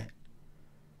believe in it.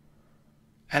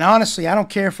 And honestly, I don't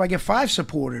care if I get 5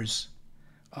 supporters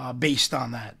based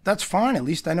on that. That's fine. At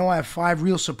least I know I have 5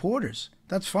 real supporters.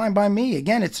 That's fine by me.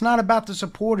 Again, it's not about the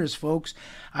supporters, folks.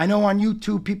 I know on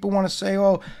YouTube people want to say,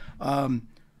 oh,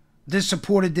 this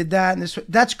supporter did that, and this.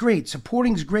 That's great.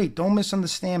 Supporting's great. Don't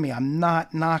misunderstand me. I'm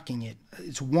not knocking it.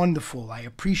 It's wonderful. I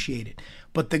appreciate it.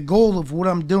 But the goal of what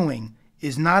I'm doing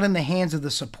is not in the hands of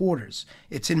the supporters.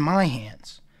 It's in my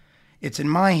hands. It's in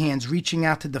my hands reaching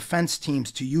out to defense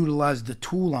teams to utilize the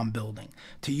tool I'm building,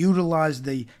 to utilize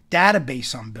the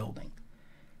database I'm building,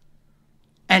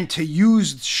 and to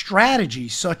use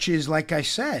strategies such as, like I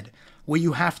said, where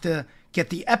you have to get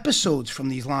the episodes from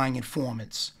these lying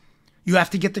informants. You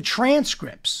have to get the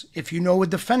transcripts. If you know a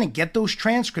defendant, get those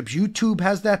transcripts. YouTube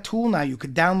has that tool now. You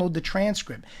could download the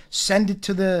transcript, send it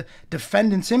to the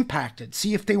defendants impacted,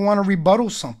 see if they want to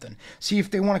rebuttal something, see if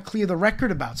they want to clear the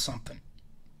record about something.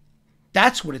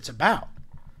 That's what it's about.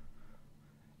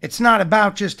 It's not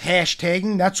about just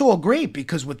hashtagging. That's all great,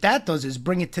 because what that does is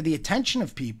bring it to the attention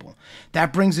of people.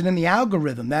 That brings it in the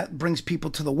algorithm. That brings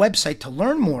people to the website to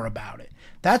learn more about it.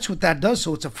 That's what that does.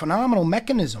 So it's a phenomenal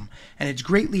mechanism, and it's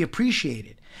greatly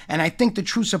appreciated. And I think the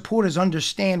true supporters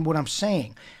understand what I'm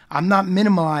saying. I'm not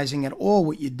minimalizing at all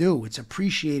what you do. It's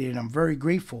appreciated, and I'm very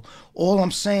grateful. All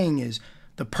I'm saying is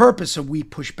the purpose of We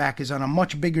Push Back is on a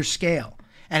much bigger scale,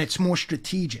 and it's more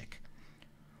strategic.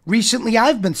 Recently,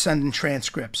 I've been sending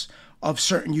transcripts of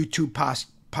certain YouTube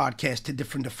podcasts to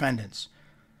different defendants.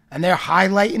 And they're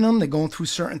highlighting them, they're going through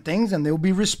certain things, and there'll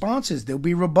be responses, there'll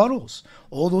be rebuttals.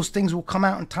 All those things will come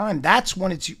out in time. That's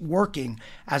when it's working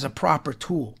as a proper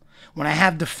tool. When I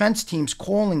have defense teams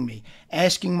calling me,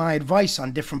 asking my advice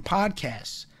on different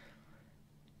podcasts,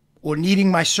 or needing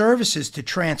my services to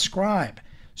transcribe,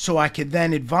 so I could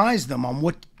then advise them on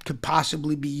what could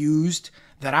possibly be used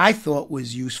that I thought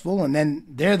was useful, and then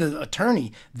they're the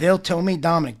attorney. They'll tell me,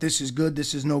 Dominic, this is good,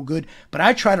 this is no good, but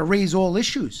I try to raise all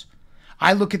issues.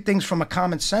 I look at things from a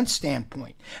common sense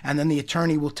standpoint, and then the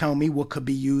attorney will tell me what could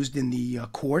be used in the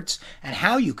courts and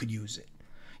how you could use it.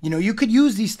 You know, you could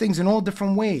use these things in all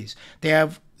different ways. They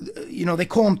have, they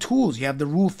call them tools. You have the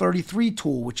Rule 33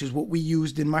 tool, which is what we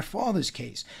used in my father's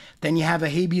case. Then you have a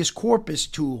habeas corpus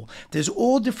tool. There's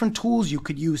all different tools you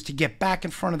could use to get back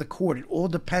in front of the court. It all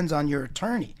depends on your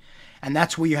attorney. And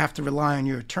that's where you have to rely on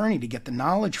your attorney to get the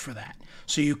knowledge for that.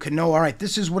 So you can know, all right,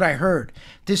 this is what I heard.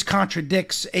 This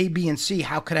contradicts A, B, and C.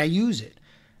 How could I use it?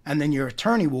 And then your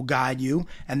attorney will guide you,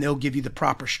 and they'll give you the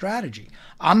proper strategy.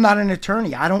 I'm not an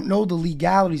attorney. I don't know the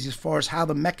legalities as far as how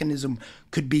the mechanism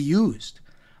could be used.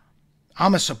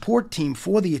 I'm a support team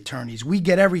for the attorneys. We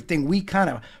get everything. We kind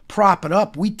of prop it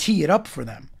up. We tee it up for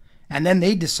them. And then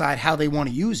they decide how they want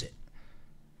to use it.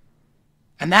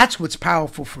 And that's what's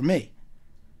powerful for me.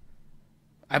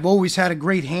 I've always had a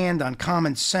great hand on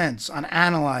common sense, on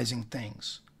analyzing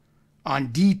things, on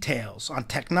details, on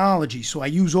technology. So I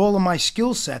use all of my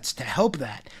skill sets to help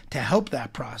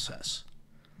that process.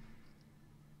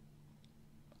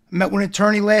 I met with an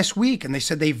attorney last week, and they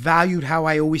said they valued how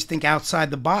I always think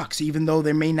outside the box, even though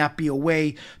there may not be a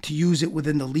way to use it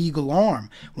within the legal arm.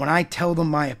 When I tell them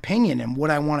my opinion and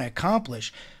what I want to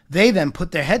accomplish, they then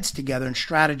put their heads together and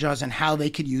strategize on how they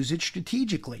could use it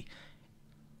strategically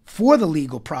for the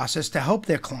legal process to help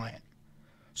their client.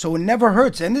 So it never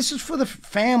hurts. And this is for the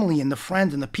family and the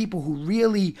friends and the people who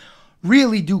really,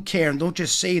 really do care and don't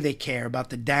just say they care about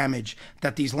the damage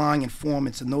that these lying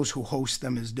informants and those who host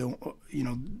them is doing,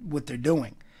 what they're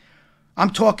doing. I'm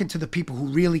talking to the people who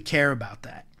really care about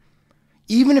that.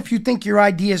 Even if you think your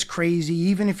idea is crazy,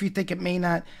 even if you think it may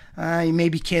not, you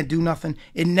maybe can't do nothing,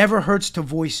 it never hurts to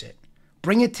voice it.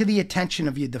 Bring it to the attention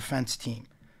of your defense team.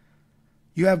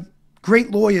 You have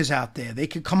great lawyers out there. They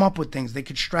could come up with things. They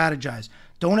could strategize.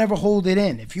 Don't ever hold it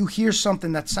in. If you hear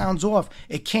something that sounds off,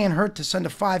 it can't hurt to send a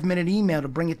 5-minute email to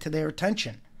bring it to their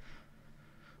attention.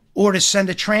 Or to send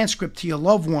a transcript to your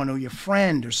loved one or your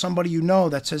friend or somebody you know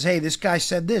that says, hey, this guy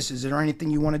said this. Is there anything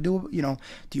you want to do?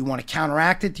 Do you want to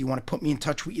counteract it? Do you want to put me in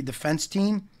touch with your defense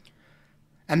team?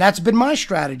 And that's been my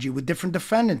strategy with different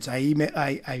defendants.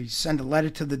 I send a letter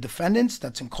to the defendants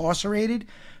that's incarcerated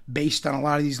based on a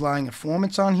lot of these lying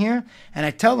informants on here. And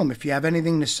I tell them, if you have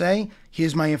anything to say,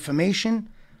 here's my information.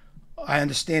 I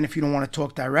understand if you don't want to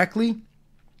talk directly.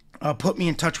 Put me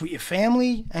in touch with your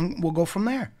family and we'll go from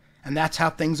there. And that's how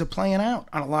things are playing out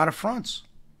on a lot of fronts.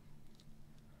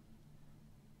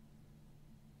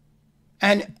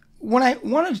 And when I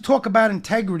wanted to talk about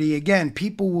integrity, again,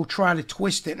 people will try to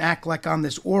twist it and act like I'm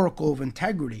this oracle of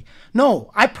integrity.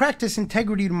 No, I practice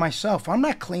integrity to myself. I'm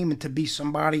not claiming to be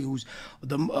somebody who's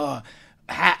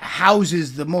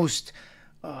houses the most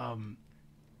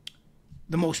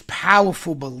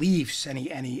powerful beliefs, and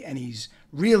he's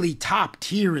really top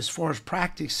tier as far as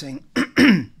practicing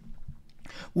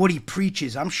what he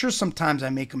preaches. I'm sure sometimes I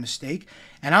make a mistake,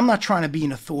 and I'm not trying to be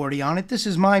an authority on it. This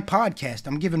is my podcast.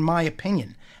 I'm giving my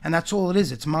opinion, and that's all it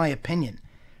is. It's my opinion.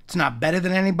 It's not better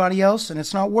than anybody else, and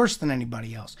it's not worse than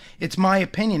anybody else. It's my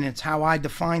opinion. It's how I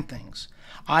define things.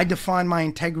 I define my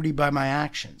integrity by my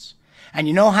actions. And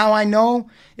you know how I know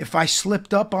if I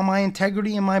slipped up on my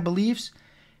integrity and my beliefs?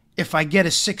 If I get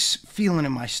a sick feeling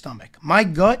in my stomach. My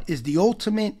gut is the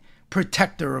ultimate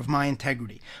protector of my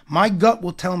integrity. My gut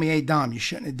will tell me, hey, Dom, you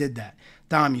shouldn't have did that.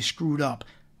 Dom, you screwed up.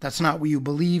 That's not what you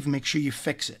believe. Make sure you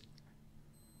fix it.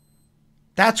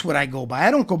 That's what I go by.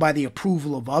 I don't go by the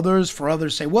approval of others for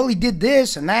others to say, well, he did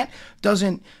this and that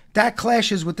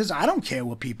clashes with this. I don't care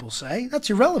what people say. That's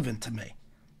irrelevant to me.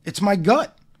 It's my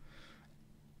gut.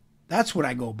 That's what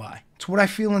I go by. It's what I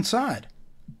feel inside.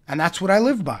 And that's what I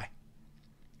live by.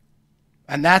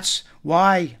 And that's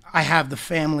why I have the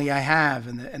family I have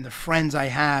and the friends I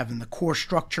have and the core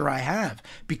structure I have,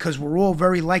 because we're all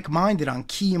very like-minded on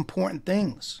key important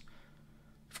things.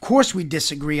 Of course we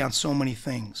disagree on so many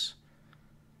things.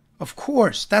 Of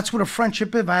course. That's what a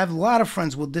friendship is. I have a lot of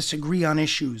friends who will disagree on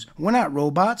issues. We're not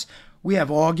robots. We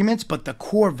have arguments, but the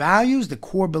core values, the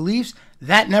core beliefs,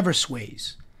 that never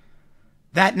sways.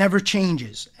 That never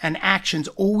changes. And actions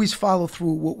always follow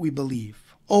through what we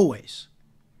believe. Always.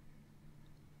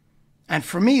 And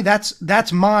for me,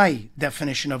 that's my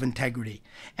definition of integrity.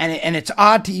 And it's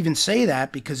odd to even say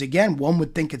that because, again, one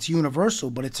would think it's universal,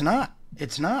 but it's not.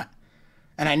 It's not.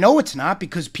 And I know it's not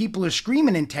because people are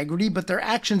screaming integrity, but their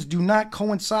actions do not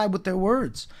coincide with their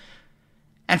words.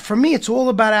 And for me, it's all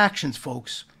about actions,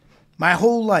 folks. My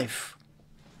whole life.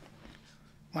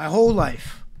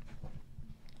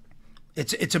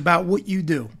 It's about what you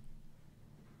do.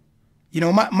 You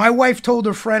know, my wife told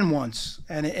her friend once,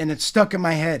 and it stuck in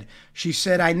my head. She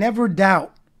said, I never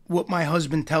doubt what my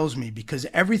husband tells me because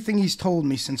everything he's told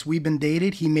me since we've been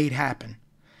dated, he made happen.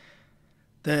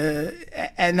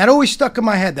 And that always stuck in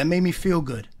my head. That made me feel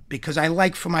good because I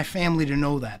like for my family to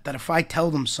know that if I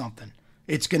tell them something,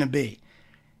 it's going to be.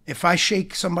 If I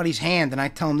shake somebody's hand and I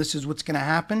tell them this is what's going to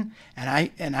happen,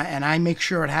 and I make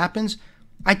sure it happens,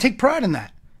 I take pride in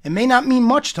that. It may not mean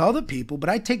much to other people, but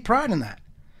I take pride in that.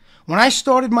 When I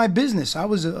started my business, I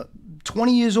was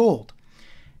 20 years old,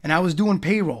 and I was doing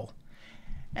payroll.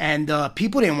 And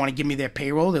people didn't want to give me their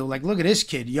payroll. They were like, look at this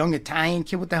kid, young Italian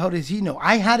kid, what the hell does he know?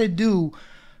 I had to do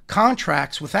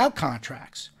contracts without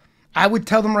contracts. I would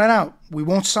tell them right out, we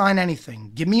won't sign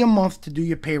anything. Give me a month to do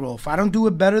your payroll. If I don't do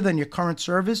it better than your current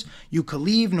service, you could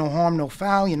leave, no harm, no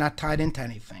foul. You're not tied into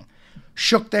anything.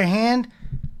 Shook their hand.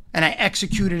 And I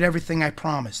executed everything I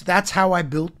promised. That's how I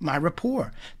built my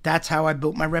rapport. That's how I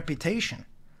built my reputation.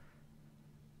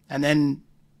 And then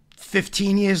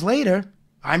 15 years later,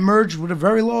 I merged with a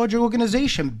very large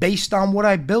organization based on what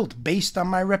I built, based on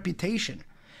my reputation,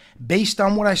 based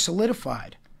on what I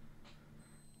solidified.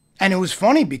 And it was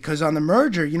funny because on the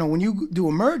merger, you know, when you do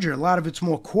a merger, a lot of it's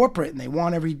more corporate and they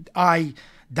want every I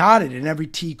dotted and every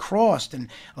T crossed. And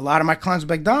a lot of my clients were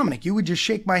like, Dominic, you would just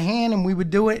shake my hand and we would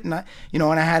do it. And I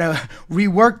had to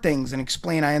rework things and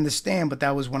explain, I understand. But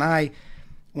that was when I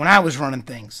was running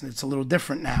things. It's a little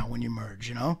different now when you merge,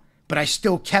 you know. But I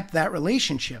still kept that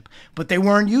relationship. But they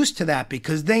weren't used to that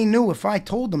because they knew if I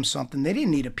told them something, they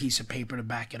didn't need a piece of paper to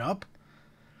back it up.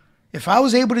 If I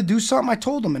was able to do something, I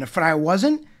told them. And if I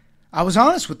wasn't, I was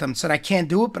honest with them, said I can't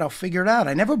do it, but I'll figure it out.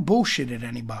 I never bullshitted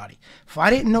anybody. If I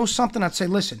didn't know something, I'd say,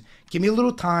 listen, give me a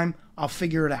little time, I'll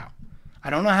figure it out. I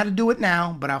don't know how to do it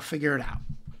now, but I'll figure it out.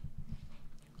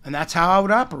 And that's how I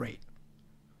would operate.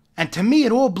 And to me,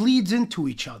 it all bleeds into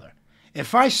each other.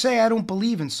 If I say I don't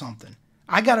believe in something,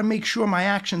 I got to make sure my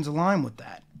actions align with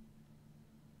that.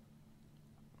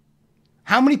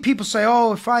 How many people say,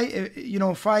 oh, if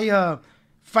I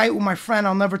fight with my friend,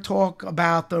 I'll never talk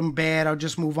about them bad, I'll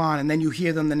just move on. And then you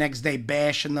hear them the next day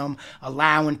bashing them,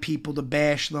 allowing people to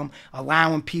bash them,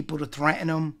 allowing people to threaten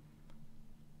them.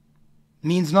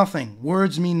 Means nothing.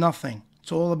 Words mean nothing.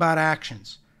 It's all about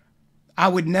actions. I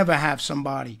would never have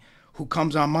somebody who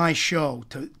comes on my show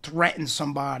to threaten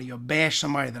somebody or bash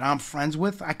somebody that I'm friends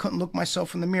with. I couldn't look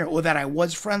myself in the mirror. Or that I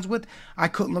was friends with, I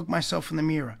couldn't look myself in the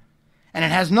mirror. And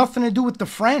it has nothing to do with the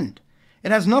friend.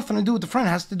 It has nothing to do with the friend.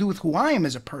 It has to do with who I am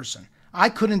as a person. I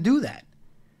couldn't do that.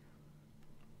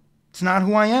 It's not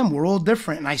who I am. We're all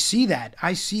different. And I see that.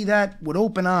 I see that with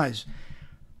open eyes.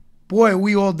 Boy, are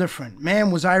we all different.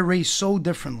 Man, was I raised so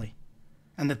differently.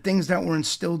 And the things that were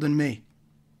instilled in me.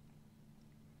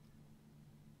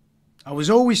 I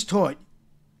was always taught,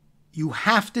 you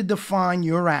have to define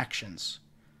your actions.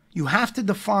 You have to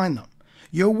define them.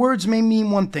 Your words may mean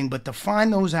one thing, but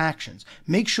define those actions.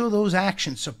 Make sure those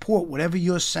actions support whatever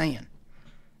you're saying.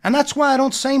 And that's why I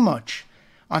don't say much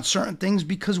on certain things,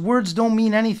 because words don't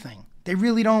mean anything. They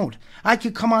really don't. I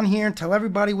could come on here and tell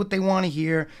everybody what they want to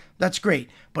hear. That's great.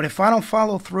 But if I don't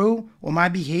follow through or my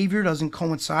behavior doesn't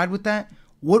coincide with that,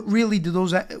 what really do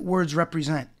those words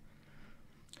represent?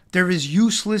 They're as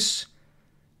useless.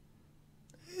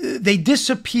 They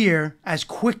disappear as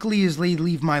quickly as they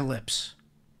leave my lips.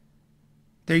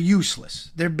 They're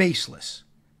useless. They're baseless.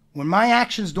 When my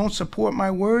actions don't support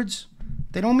my words,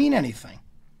 they don't mean anything.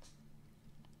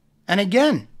 And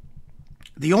again,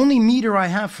 the only meter I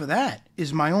have for that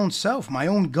is my own self, my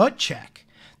own gut check.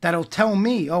 That'll tell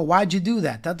me, oh, why'd you do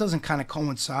that? That doesn't kind of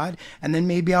coincide. And then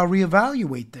maybe I'll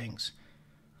reevaluate things.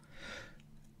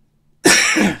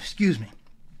 Excuse me.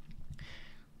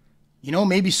 You know,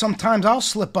 maybe sometimes I'll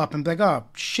slip up and be like, oh,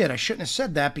 shit, I shouldn't have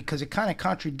said that because it kind of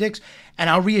contradicts, and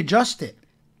I'll readjust it.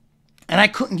 And I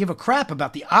couldn't give a crap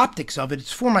about the optics of it.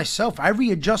 It's for myself. I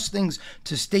readjust things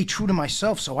to stay true to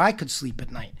myself so I could sleep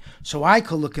at night, so I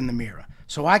could look in the mirror,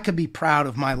 so I could be proud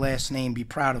of my last name, be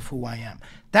proud of who I am.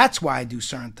 That's why I do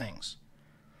certain things.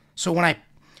 So when I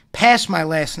pass my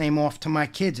last name off to my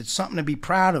kids, it's something to be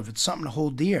proud of. It's something to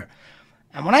hold dear.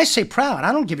 And when I say proud,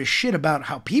 I don't give a shit about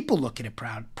how people look at it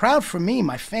proud. Proud for me,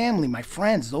 my family, my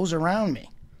friends, those around me.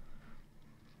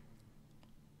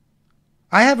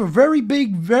 I have a very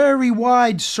big, very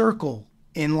wide circle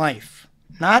in life.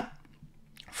 Not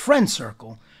friend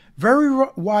circle. Very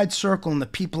wide circle in the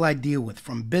people I deal with,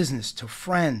 from business to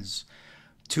friends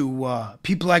to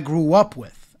people I grew up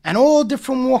with. And all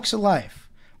different walks of life.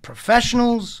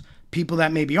 Professionals, people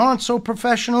that maybe aren't so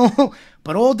professional,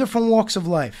 but all different walks of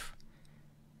life.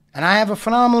 And I have a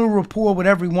phenomenal rapport with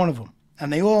every one of them.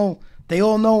 And they all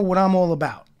know what I'm all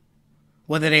about.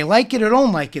 Whether they like it or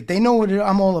don't like it, they know what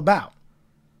I'm all about.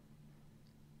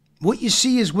 What you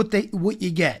see is what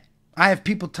you get. I have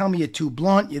people tell me you're too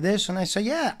blunt, you're this, and I say,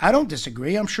 yeah, I don't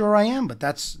disagree. I'm sure I am, but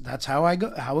that's how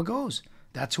it goes.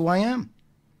 That's who I am.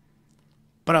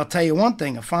 But I'll tell you one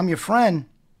thing, if I'm your friend,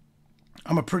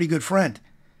 I'm a pretty good friend.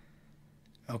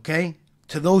 Okay?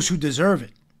 To those who deserve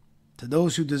it. To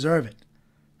those who deserve it.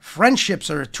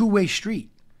 Friendships are a two-way street.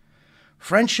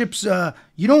 Friendships,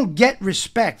 you don't get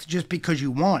respect just because you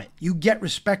want it. You get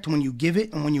respect when you give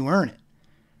it and when you earn it.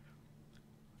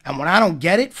 And when I don't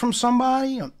get it from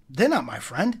somebody, they're not my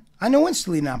friend. I know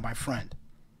instantly not my friend.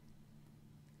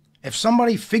 If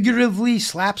somebody figuratively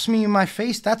slaps me in my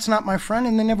face, that's not my friend,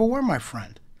 and they never were my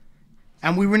friend.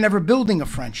 And we were never building a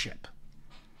friendship.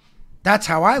 That's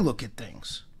how I look at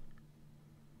things.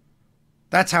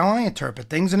 That's how I interpret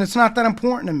things, and it's not that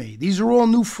important to me. These are all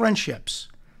new friendships.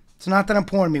 It's not that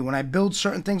important to me. When I build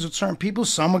certain things with certain people,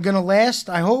 some are going to last,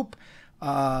 I hope,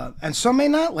 and some may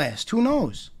not last. Who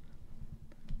knows?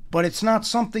 But it's not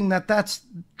something that's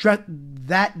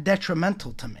that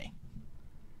detrimental to me.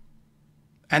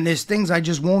 And there's things I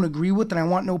just won't agree with and I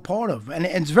want no part of. And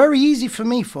it's very easy for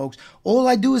me, folks. All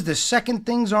I do is the second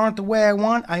things aren't the way I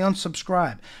want, I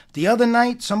unsubscribe. The other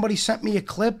night, somebody sent me a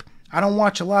clip. I don't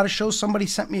watch a lot of shows. Somebody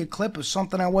sent me a clip of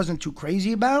something I wasn't too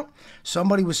crazy about.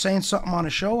 Somebody was saying something on a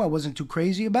show I wasn't too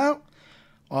crazy about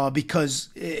because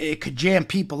it could jam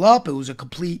people up. It was a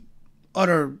complete,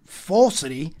 utter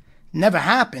falsity. Never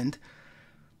happened.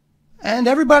 And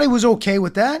everybody was okay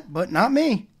with that, but not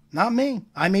me. Not me.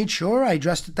 I made sure I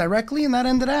addressed it directly, and that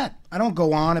ended that. I don't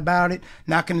go on about it.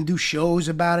 Not going to do shows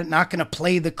about it. Not going to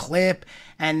play the clip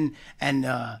and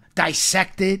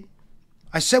dissect it.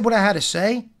 I said what I had to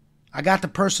say. I got the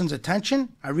person's attention.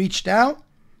 I reached out.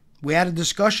 We had a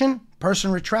discussion.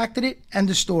 Person retracted it. End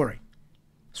of story.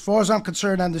 As far as I'm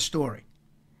concerned, end of story.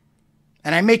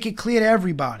 And I make it clear to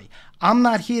everybody. I'm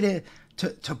not here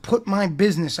to put my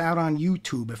business out on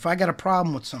YouTube. If I got a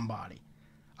problem with somebody,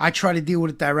 I try to deal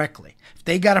with it directly. If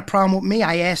they got a problem with me,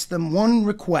 I ask them one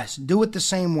request. Do it the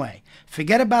same way.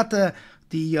 Forget about the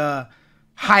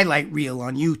highlight reel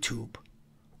on YouTube.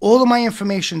 All of my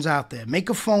information's out there. Make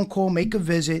a phone call, make a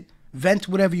visit, vent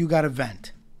whatever you got to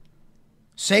vent.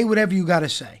 Say whatever you got to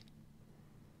say.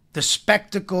 The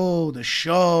spectacle, the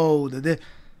show,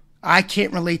 I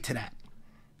can't relate to that.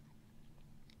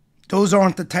 Those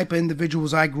aren't the type of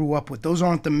individuals I grew up with. Those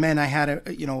aren't the men I had,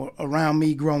 around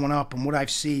me growing up and what I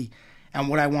see and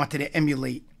what I wanted to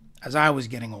emulate as I was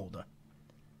getting older.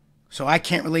 So I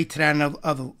can't relate to that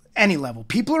on any level.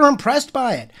 People are impressed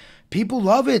by it. People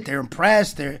love it. They're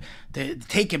impressed. They're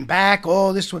taken back.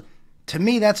 Oh, this one. To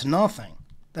me, that's nothing.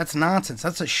 That's nonsense.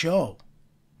 That's a show.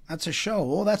 That's a show.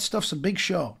 All that stuff's a big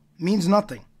show. It means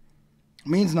nothing. It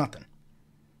means nothing.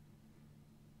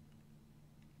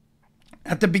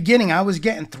 At the beginning, I was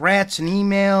getting threats and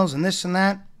emails and this and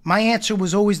that. My answer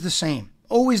was always the same.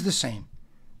 Always the same.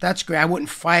 That's great. I wouldn't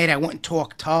fight. I wouldn't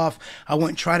talk tough. I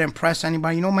wouldn't try to impress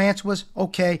anybody. You know what my answer was?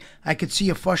 Okay, I could see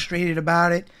you're frustrated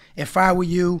about it. If I were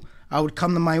you, I would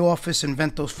come to my office and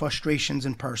vent those frustrations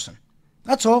in person.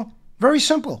 That's all. Very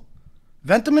simple.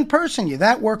 Vent them in person. You're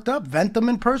that worked up, vent them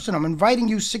in person. I'm inviting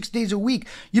you 6 days a week.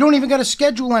 You don't even got to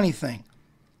schedule anything.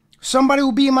 Somebody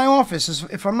will be in my office.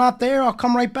 If I'm not there, I'll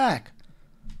come right back.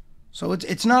 So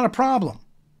it's not a problem.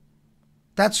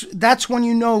 That's when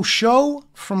you know show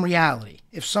from reality.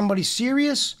 If somebody's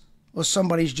serious or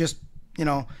somebody's just,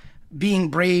 being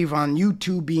brave on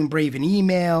YouTube, being brave in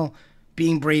email,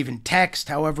 being brave in text,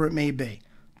 however it may be.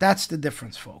 That's the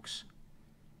difference, folks.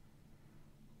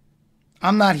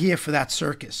 I'm not here for that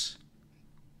circus.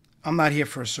 I'm not here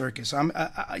for a circus.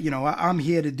 I'm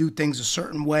here to do things a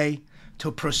certain way,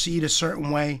 to proceed a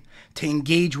certain way, to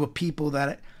engage with people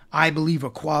that I believe are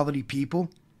quality people.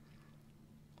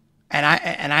 And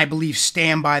I believe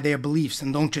stand by their beliefs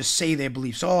and don't just say their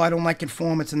beliefs. Oh, I don't like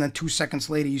informants, and then 2 seconds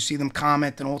later you see them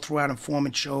commenting all throughout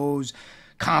informant shows,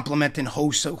 complimenting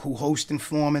hosts who host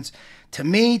informants. To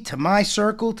me, to my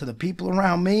circle, to the people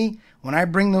around me, when I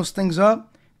bring those things up,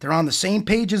 they're on the same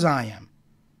page as I am.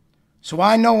 So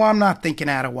I know I'm not thinking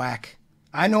out of whack.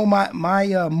 I know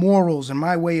my morals and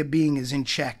my way of being is in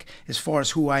check as far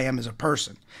as who I am as a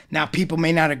person. Now, people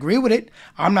may not agree with it.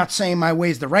 I'm not saying my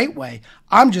way is the right way.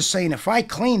 I'm just saying if I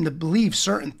claim to believe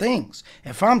certain things,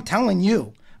 if I'm telling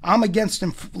you I'm against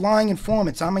lying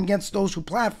informants, I'm against those who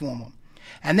platform them,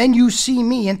 and then you see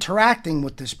me interacting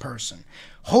with this person,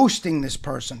 hosting this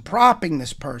person, propping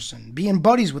this person, being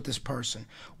buddies with this person,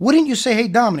 wouldn't you say, hey,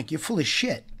 Dominic, you're full of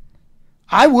shit?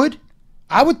 I would.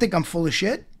 I would think I'm full of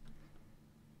shit.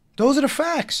 Those are the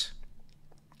facts.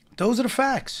 Those are the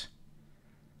facts.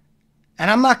 And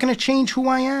I'm not going to change who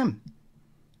I am.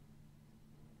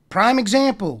 Prime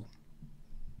example.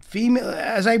 Female,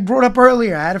 as I brought up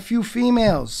earlier, I had a few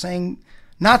females saying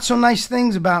not so nice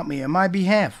things about me on my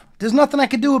behalf. There's nothing I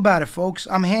can do about it, folks.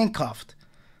 I'm handcuffed.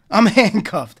 I'm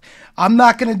handcuffed. I'm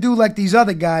not going to do like these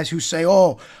other guys who say,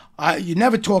 oh, you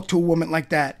never talk to a woman like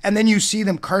that. And then you see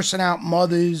them cursing out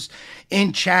mothers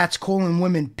in chats, calling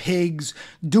women pigs,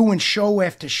 doing show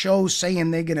after show, saying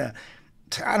they're going to,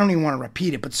 I don't even want to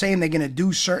repeat it, but saying they're going to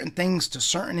do certain things to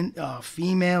certain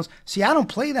females. See, I don't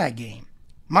play that game.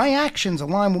 My actions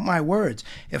align with my words.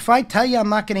 If I tell you I'm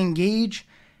not going to engage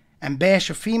and bash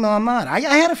a female, I'm not. I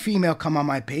had a female come on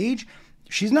my page.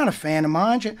 She's not a fan of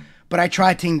mine, but I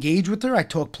tried to engage with her. I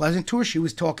talked pleasant to her. She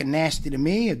was talking nasty to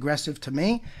me, aggressive to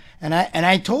me. And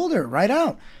I told her right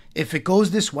out, if it goes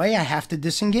this way, I have to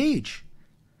disengage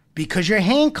because you're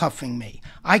handcuffing me.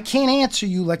 I can't answer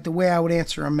you like the way I would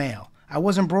answer a male. I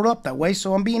wasn't brought up that way,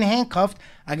 so I'm being handcuffed.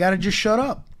 I got to just shut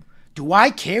up. Do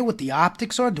I care what the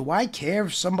optics are? Do I care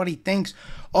if somebody thinks,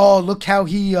 oh, look how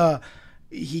he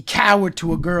cowered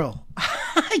to a girl?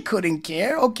 I couldn't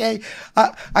care. Okay,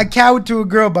 I cowered to a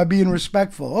girl by being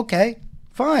respectful. Okay,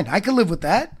 fine. I can live with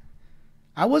that.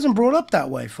 I wasn't brought up that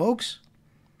way, folks.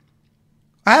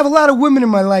 I have a lot of women in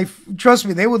my life. Trust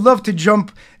me, they would love to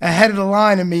jump ahead of the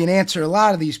line of me and answer a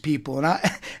lot of these people. And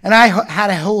I had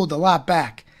to hold a lot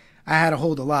back. I had to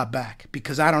hold a lot back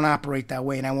because I don't operate that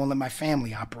way, and I won't let my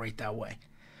family operate that way.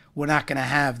 We're not going to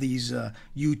have these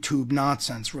YouTube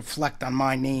nonsense reflect on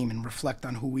my name and reflect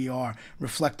on who we are,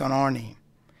 reflect on our name.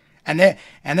 And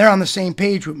they're on the same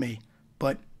page with me.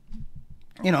 But,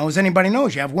 you know, as anybody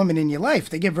knows, you have women in your life,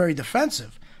 they get very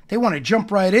defensive. They want to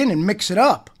jump right in and mix it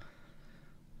up.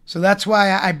 So that's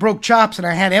why I broke chops and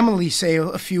I had Emily say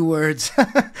a few words.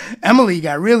 Emily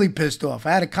got really pissed off.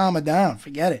 I had to calm her down.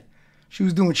 Forget it. She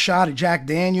was doing shot at Jack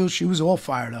Daniels. She was all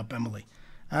fired up, Emily.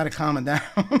 I had to calm her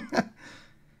down.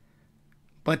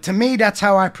 But to me, that's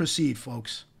how I proceed,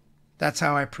 folks. That's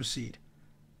how I proceed.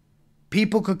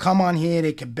 People could come on here,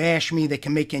 they could bash me, they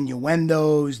can make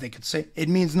innuendos, they could say, it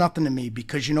means nothing to me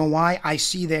because you know why? I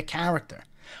see their character.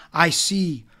 I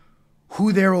see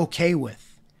who they're okay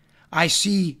with. I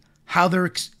see how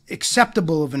they're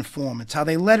acceptable of informants, how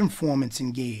they let informants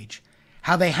engage,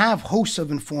 how they have hosts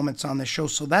of informants on the show.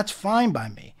 So that's fine by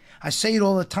me. I say it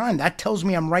all the time. That tells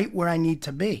me I'm right where I need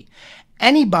to be.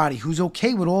 Anybody who's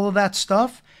okay with all of that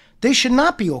stuff, they should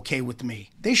not be okay with me.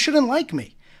 They shouldn't like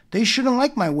me. They shouldn't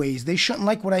like my ways. They shouldn't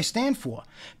like what I stand for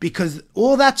because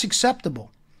all that's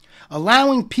acceptable.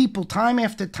 Allowing people time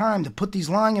after time to put these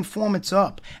lying informants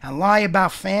up and lie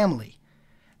about family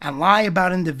and lie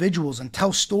about individuals and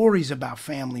tell stories about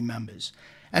family members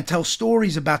and tell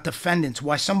stories about defendants,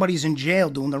 why somebody's in jail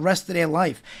doing the rest of their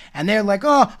life. And they're like,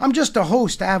 oh, I'm just a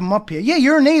host to have them up here. Yeah,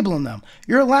 you're enabling them.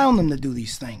 You're allowing them to do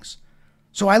these things.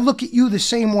 So I look at you the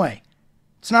same way.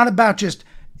 It's not about just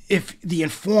if the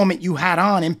informant you had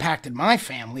on impacted my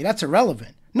family. That's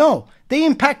irrelevant. No, they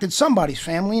impacted somebody's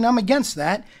family, and I'm against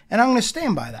that, and I'm going to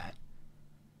stand by that.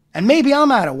 And maybe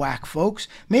I'm out of whack, folks.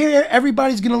 Maybe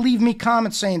everybody's going to leave me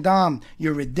comments saying, Dom,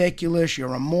 you're ridiculous,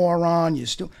 you're a moron,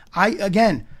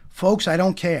 again, folks, I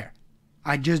don't care.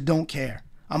 I just don't care.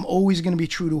 I'm always going to be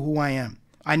true to who I am.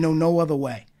 I know no other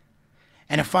way.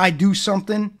 And if I do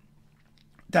something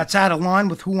that's out of line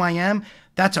with who I am,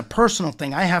 that's a personal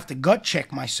thing. I have to gut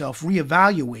check myself,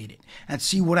 reevaluate it, and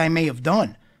see what I may have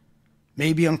done.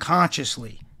 Maybe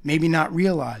unconsciously, maybe not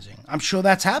realizing. I'm sure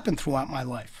that's happened throughout my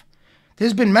life.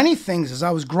 There's been many things as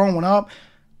I was growing up.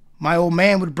 My old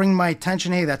man would bring my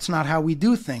attention, hey, that's not how we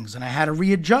do things. And I had to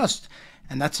readjust.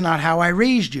 And that's not how I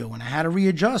raised you. And I had to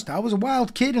readjust. I was a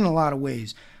wild kid in a lot of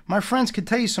ways. My friends could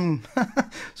tell you some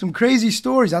some crazy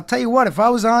stories. I'll tell you what, if I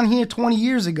was on here 20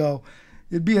 years ago,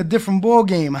 it'd be a different ball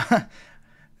game.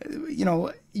 You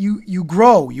know, you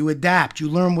grow, you adapt, you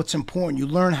learn what's important, you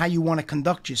learn how you want to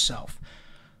conduct yourself.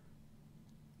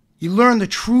 You learn the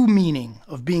true meaning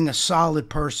of being a solid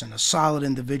person, a solid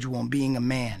individual, and being a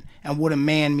man, and what a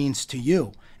man means to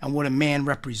you, and what a man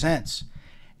represents.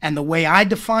 And the way I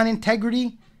define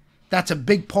integrity, that's a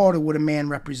big part of what a man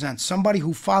represents. Somebody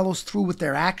who follows through with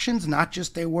their actions, not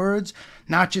just their words,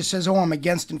 not just says, oh, I'm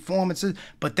against informants,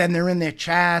 but then they're in their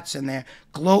chats and they're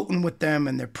gloating with them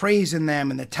and they're praising them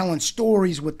and they're telling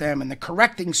stories with them and they're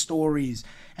correcting stories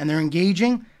and they're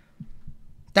engaging.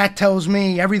 That tells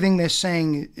me everything they're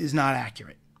saying is not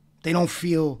accurate. They don't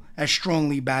feel as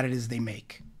strongly about it as they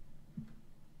make.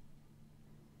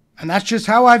 And that's just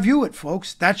how I view it,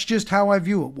 folks. That's just how I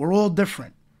view it. We're all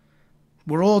different.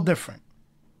 We're all different.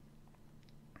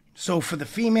 So for the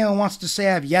female who wants to say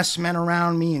I have yes men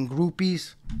around me and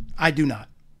groupies, I do not.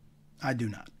 I do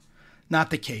not. Not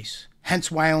the case.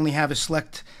 Hence why I only have a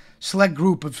select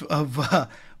group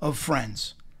of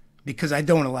friends, because I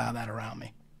don't allow that around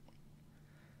me.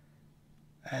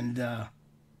 And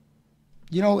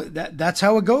you know, that's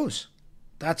how it goes.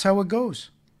 That's how it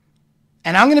goes.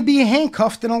 And I'm going to be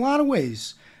handcuffed in a lot of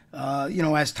ways. You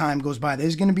know, as time goes by,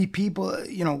 there's going to be people,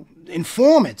 you know,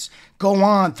 informants go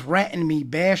on, threaten me,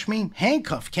 bash me,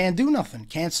 handcuffed, can't do nothing,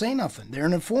 can't say nothing. They're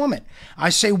an informant. I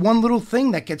say one little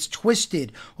thing that gets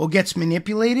twisted or gets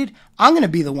manipulated, I'm going to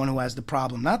be the one who has the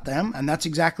problem, not them. And that's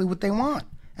exactly what they want.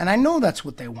 And I know that's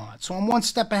what they want. So I'm one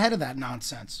step ahead of that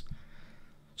nonsense.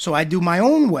 So I do my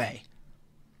own way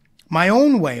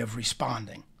of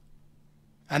responding.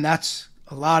 And that's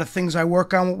a lot of things I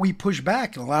work on what we push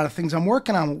back, and a lot of things I'm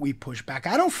working on what we push back.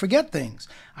 I don't forget things.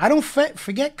 I don't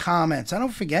forget comments. I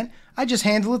don't forget. I just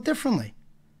handle it differently.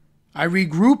 I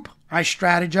regroup, I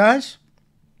strategize,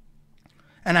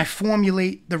 and I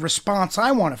formulate the response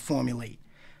I want to formulate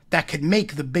that could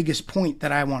make the biggest point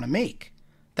that I want to make.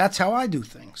 That's how I do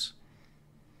things.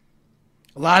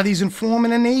 A lot of these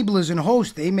informant enablers and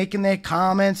hosts, they making their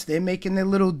comments, they're making their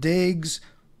little digs.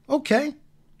 Okay,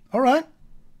 all right.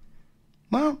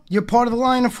 Well, you're part of the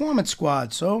lying informant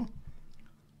squad, so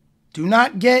do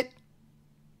not get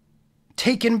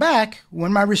taken back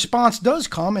when my response does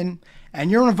come and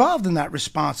you're involved in that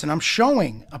response. And I'm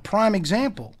showing a prime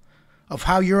example of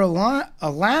how you're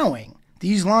allowing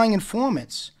these lying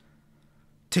informants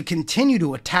to continue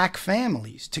to attack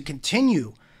families, to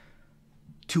continue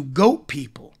to goat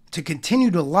people, to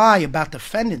continue to lie about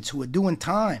defendants who are doing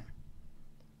time.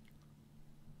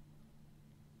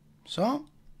 So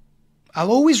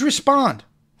I'll always respond.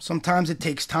 Sometimes it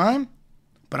takes time,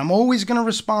 but I'm always going to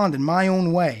respond in my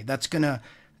own way. That's going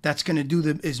to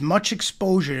do as much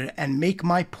exposure and make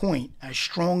my point as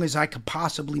strong as I could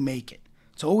possibly make it.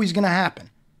 It's always going to happen.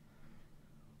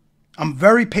 I'm a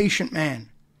very patient man.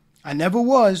 I never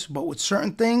was, but with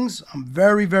certain things, I'm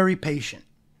very, very patient.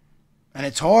 And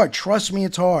it's hard. Trust me,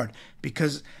 it's hard.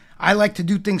 Because I like to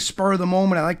do things spur of the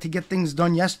moment. I like to get things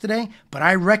done yesterday. But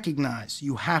I recognize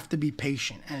you have to be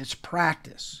patient. And it's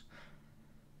practice.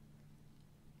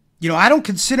 You know, I don't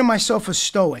consider myself a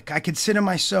stoic. I consider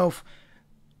myself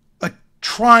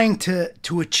trying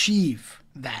to achieve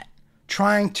that.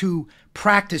 Trying to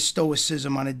practice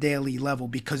stoicism on a daily level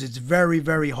because it's very,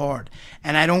 very hard.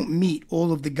 And I don't meet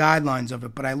all of the guidelines of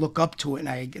it, but I look up to it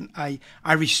and I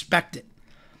respect it.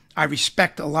 I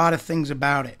respect a lot of things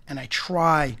about it, and I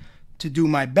try to do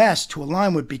my best to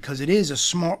align with it because it is a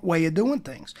smart way of doing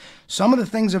things. Some of the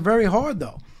things are very hard,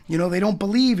 though. You know, they don't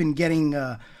believe in getting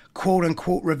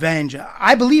quote-unquote revenge.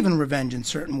 I believe in revenge in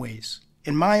certain ways.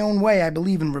 In my own way, I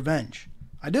believe in revenge.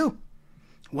 I do.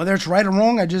 Whether it's right or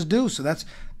wrong, I just do. So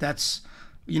that's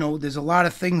you know, there's a lot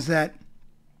of things that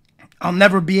I'll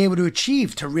never be able to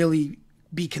achieve to really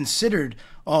be considered,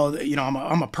 oh, you know,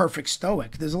 I'm a perfect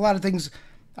stoic. There's a lot of things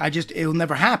it'll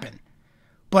never happen.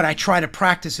 But I try to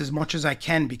practice as much as I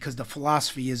can because the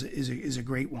philosophy is a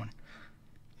great one.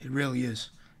 It really is.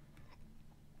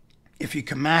 If you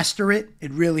can master it,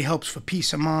 it really helps for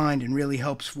peace of mind and really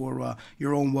helps for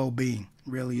your own well-being.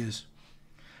 It really is.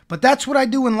 But that's what I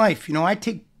do in life. You know, I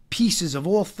take pieces of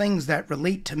all things that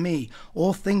relate to me,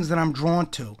 all things that I'm drawn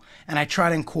to, and I try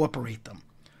to incorporate them.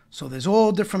 So there's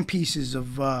all different pieces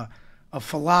of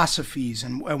philosophies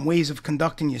and ways of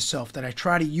conducting yourself that I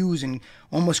try to use and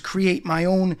almost create my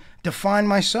own, define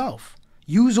myself.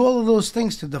 Use all of those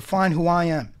things to define who I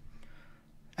am.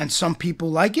 And some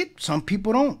people like it, some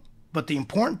people don't. But the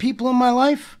important people in my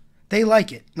life, they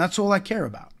like it. And that's all I care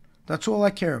about. That's all I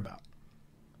care about.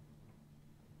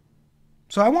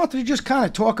 So I wanted to just kind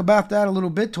of talk about that a little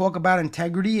bit, talk about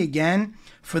integrity again.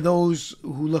 For those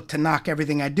who look to knock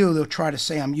everything I do, they'll try to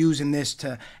say I'm using this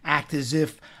to act as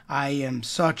if I am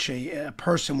such a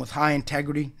person with high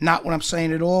integrity. Not what I'm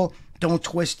saying at all. Don't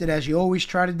twist it as you always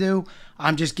try to do.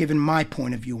 I'm just giving my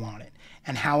point of view on it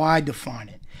and how I define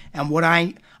it and what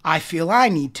I feel I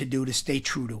need to do to stay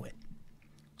true to it.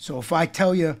 So if I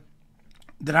tell you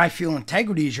that I feel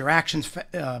integrity is your actions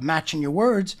matching your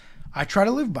words, I try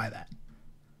to live by that.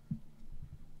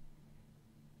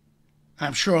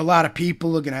 I'm sure a lot of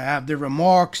people are going to have their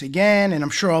remarks again, and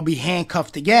I'm sure I'll be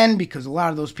handcuffed again because a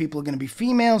lot of those people are going to be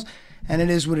females, and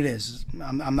it is what it is.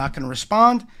 I'm not going to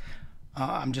respond.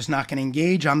 I'm just not going to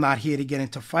engage. I'm not here to get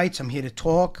into fights. I'm here to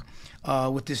talk.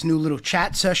 With this new little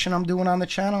chat session I'm doing on the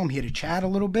channel, I'm here to chat a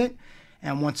little bit,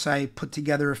 and once I put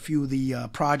together a few of the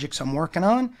projects I'm working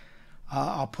on,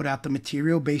 I'll put out the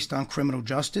material based on criminal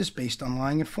justice, based on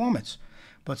lying informants.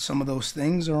 But some of those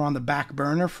things are on the back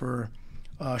burner for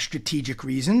strategic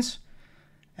reasons,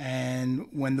 and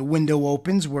when the window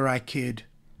opens where I could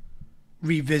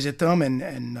revisit them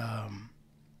and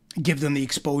give them the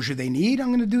exposure they need, I'm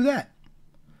going to do that.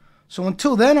 So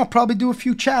until then, I'll probably do a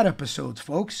few chat episodes,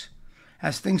 folks,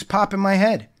 as things pop in my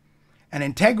head. And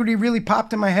integrity really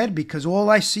popped in my head because all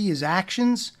I see is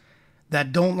actions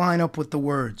that don't line up with the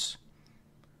words.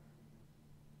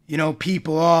 You know,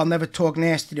 people, I'll never talk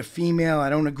nasty to female. I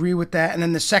don't agree with that. And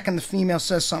then the second the female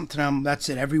says something to them, that's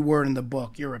it. Every word in the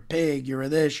book. You're a pig. You're a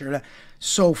this. You're that.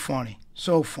 So funny.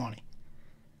 So funny.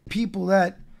 People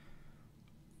that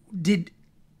did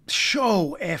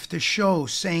show after show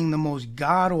saying the most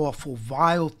god-awful,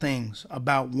 vile things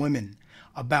about women,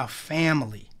 about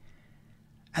family.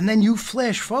 And then you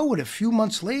flash forward a few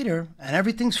months later and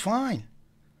everything's fine.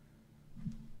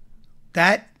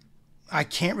 That I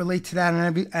can't relate to that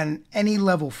on any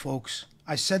level, folks.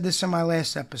 I said this in my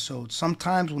last episode.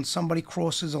 Sometimes when somebody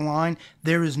crosses a line,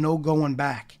 there is no going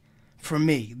back. For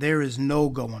me, there is no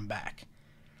going back.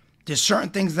 There's certain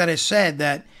things that I said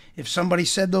that if somebody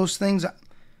said those things,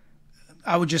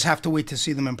 I would just have to wait to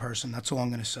see them in person. That's all I'm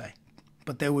going to say.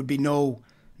 But there would be no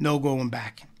going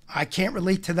back. I can't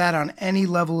relate to that on any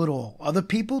level at all. Other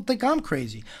people think I'm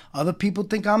crazy. Other people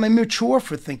think I'm immature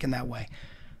for thinking that way.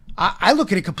 I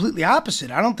look at it completely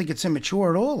opposite. I don't think it's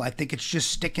immature at all. I think it's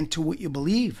just sticking to what you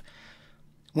believe.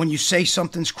 When you say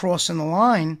something's crossing the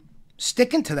line,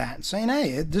 sticking to that and saying,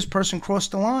 hey, this person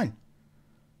crossed the line.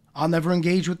 I'll never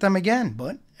engage with them again,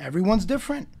 but everyone's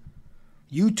different.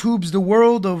 YouTube's the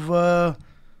world of...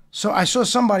 So I saw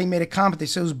somebody made a comment. They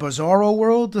said it was Bizarro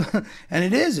World, and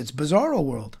it is. It's Bizarro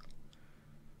World.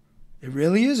 It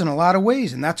really is in a lot of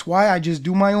ways. And that's why I just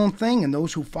do my own thing. And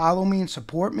those who follow me and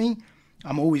support me,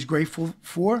 I'm always grateful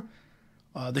for.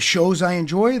 The shows I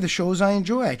enjoy.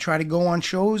 I try to go on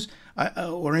shows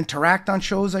or interact on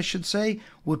shows, I should say,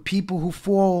 with people who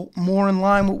fall more in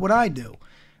line with what I do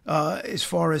as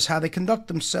far as how they conduct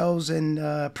themselves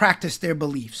and practice their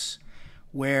beliefs.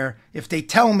 Where if they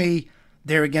tell me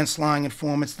they're against lying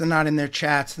informants, they're not in their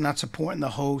chats, they're not supporting the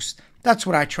host, that's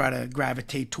what I try to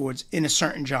gravitate towards in a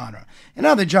certain genre. In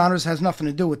other genres, has nothing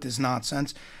to do with this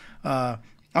nonsense. I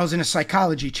was in a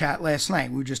psychology chat last night.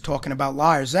 We were just talking about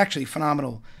liars. It's actually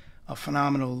a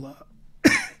phenomenal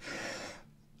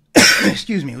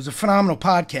excuse me. It was a phenomenal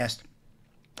podcast.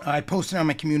 I posted on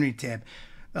my community tab.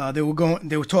 They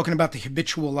were talking about the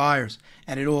habitual liars,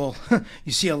 and it all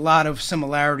you see a lot of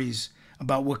similarities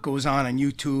about what goes on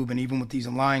YouTube and even with these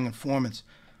lying informants.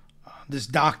 This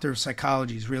doctor of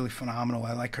psychology is really phenomenal.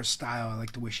 I like her style. I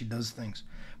like the way she does things.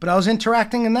 But I was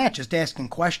interacting in that, just asking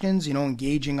questions,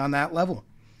 engaging on that level.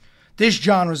 This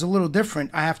genre is a little different.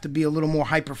 I have to be a little more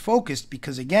hyper-focused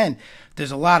because, again,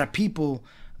 there's a lot of people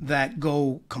that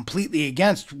go completely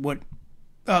against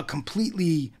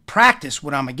completely practice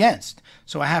what I'm against.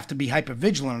 So I have to be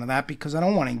hyper-vigilant of that because I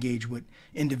don't want to engage with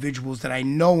individuals that I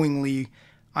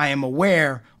am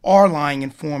aware are lying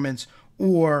informants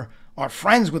or are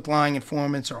friends with lying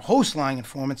informants or host lying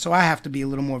informants. So I have to be a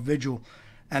little more vigilant.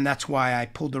 And that's why I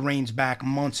pulled the reins back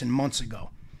months and months ago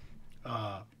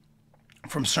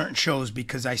from certain shows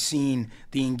because I seen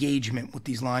the engagement with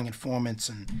these lying informants.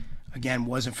 And again,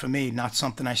 wasn't for me, not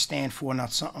something I stand for,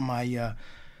 not something I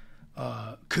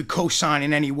could co-sign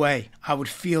in any way. I would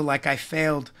feel like I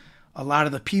failed a lot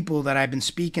of the people that I've been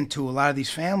speaking to. A lot of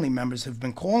these family members have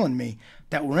been calling me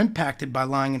that were impacted by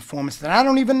lying informants that I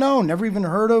don't even know, never even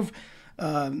heard of,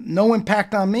 no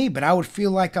impact on me. But I would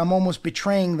feel like I'm almost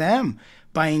betraying them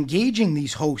by engaging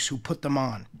these hosts who put them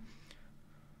on.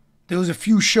 There was a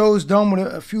few shows done with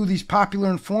a few of these popular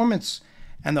informants,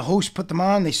 and the host put them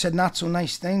on. They said not so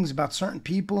nice things about certain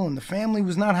people, and the family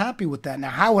was not happy with that. Now,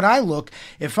 how would I look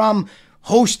if I'm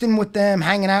hosting with them,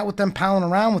 hanging out with them, palling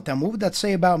around with them? What would that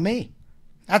say about me?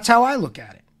 That's how I look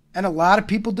at it. And a lot of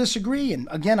people disagree. And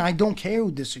again, I don't care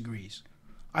who disagrees.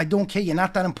 I don't care. You're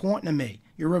not that important to me.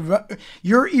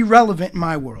 You're irrelevant in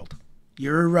my world.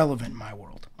 You're irrelevant in my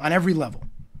world on every level.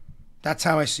 That's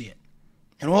how I see it.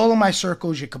 In all of my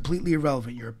circles, you're completely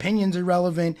irrelevant. Your opinion's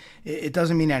irrelevant. It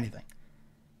doesn't mean anything.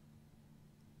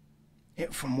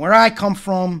 From where I come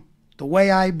from, the way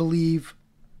I believe,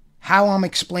 how I'm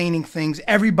explaining things,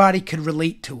 everybody could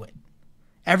relate to it.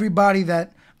 Everybody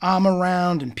that I'm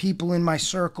around and people in my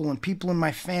circle and people in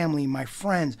my family, my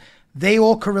friends, they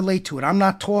all could relate to it. I'm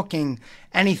not talking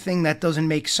anything that doesn't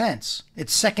make sense.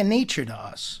 It's second nature to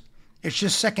us. It's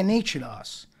just second nature to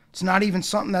us. It's not even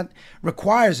something that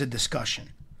requires a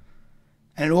discussion.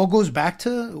 And it all goes back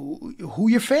to who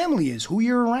your family is, who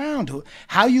you're around,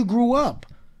 how you grew up,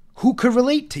 who could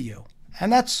relate to you. And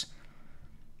that's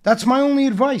my only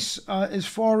advice as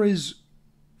far as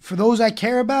for those I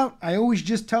care about. I always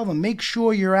just tell them, make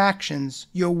sure your actions,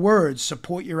 your words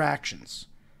support your actions.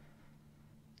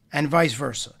 And vice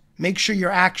versa. Make sure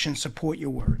your actions support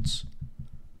your words.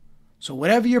 So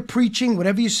whatever you're preaching,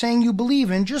 whatever you're saying you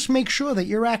believe in, just make sure that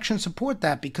your actions support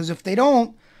that, because if they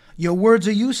don't, your words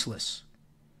are useless.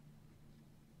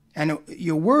 And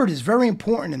your word is very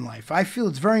important in life. I feel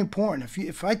it's very important.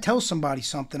 If I tell somebody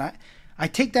something, I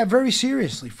take that very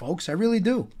seriously, folks. I really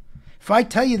do. If I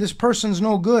tell you this person's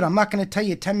no good, I'm not going to tell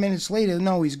you 10 minutes later,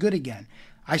 no, he's good again.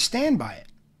 I stand by it.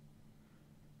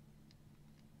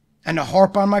 And to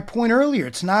harp on my point earlier,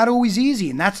 it's not always easy,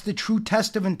 and that's the true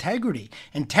test of integrity.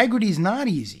 Integrity is not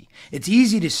easy. It's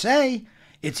easy to say,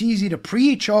 it's easy to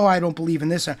preach, oh, I don't believe in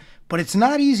this, but it's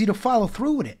not easy to follow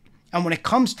through with it. And when it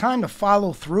comes time to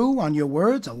follow through on your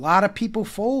words, a lot of people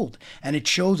fold, and it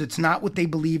shows it's not what they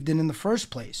believed in the first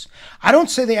place. I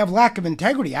don't say they have lack of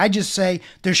integrity. I just say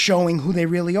they're showing who they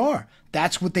really are.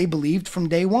 That's what they believed from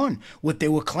day one. What they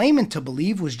were claiming to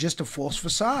believe was just a false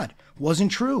facade.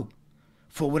 Wasn't true.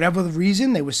 For whatever the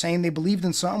reason, they were saying they believed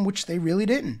in something which they really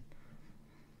didn't.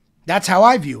 That's how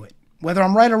I view it. Whether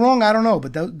I'm right or wrong, I don't know,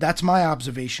 but that's my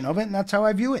observation of it, and that's how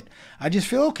I view it. I just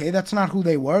feel, okay, that's not who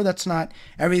they were. That's not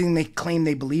everything they claim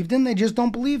they believed in. They just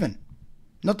don't believe in.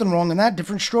 Nothing wrong in that.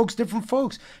 Different strokes, different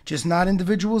folks. Just not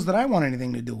individuals that I want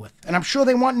anything to do with. And I'm sure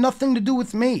they want nothing to do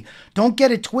with me. Don't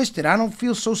get it twisted. I don't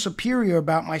feel so superior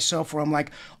about myself where I'm like,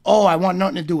 oh, I want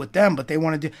nothing to do with them, but they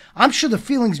want to do. I'm sure the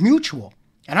feeling's mutual.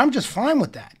 And I'm just fine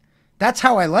with that. That's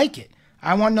how I like it.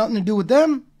 I want nothing to do with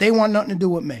them. They want nothing to do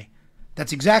with me.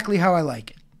 That's exactly how I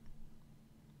like it.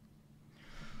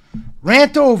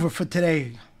 Rant over for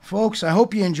today, folks. I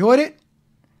hope you enjoyed it.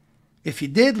 If you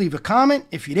did, leave a comment.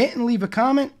 If you didn't, leave a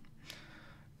comment.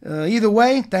 Either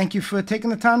way, thank you for taking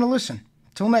the time to listen.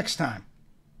 Till next time.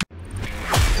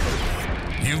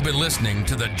 You've been listening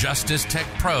to the Justice Tech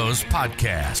Pros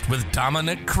podcast with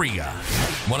Dominic Crea,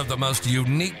 one of the most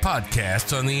unique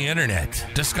podcasts on the internet,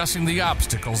 discussing the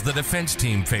obstacles the defense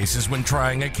team faces when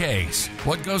trying a case,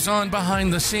 what goes on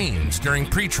behind the scenes during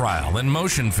pretrial and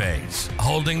motion phase,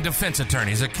 holding defense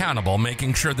attorneys accountable,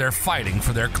 making sure they're fighting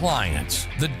for their clients,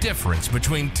 the difference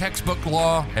between textbook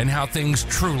law and how things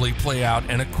truly play out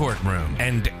in a courtroom,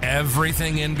 and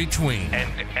everything in between.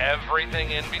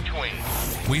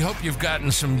 We hope you've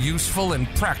gotten some useful and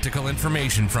practical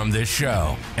information from this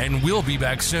show, and we'll be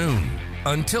back soon.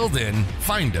 Until then,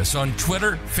 find us on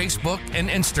Twitter, Facebook, and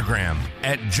Instagram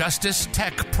at Justice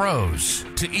Tech Pros.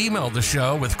 To email the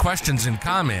show with questions and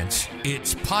comments,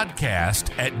 it's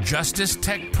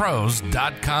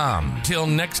podcast@justicetechpros.com. Till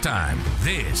next time,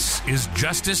 this is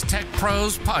Justice Tech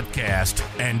Pros Podcast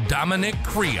and Dominic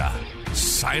Crea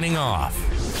signing off.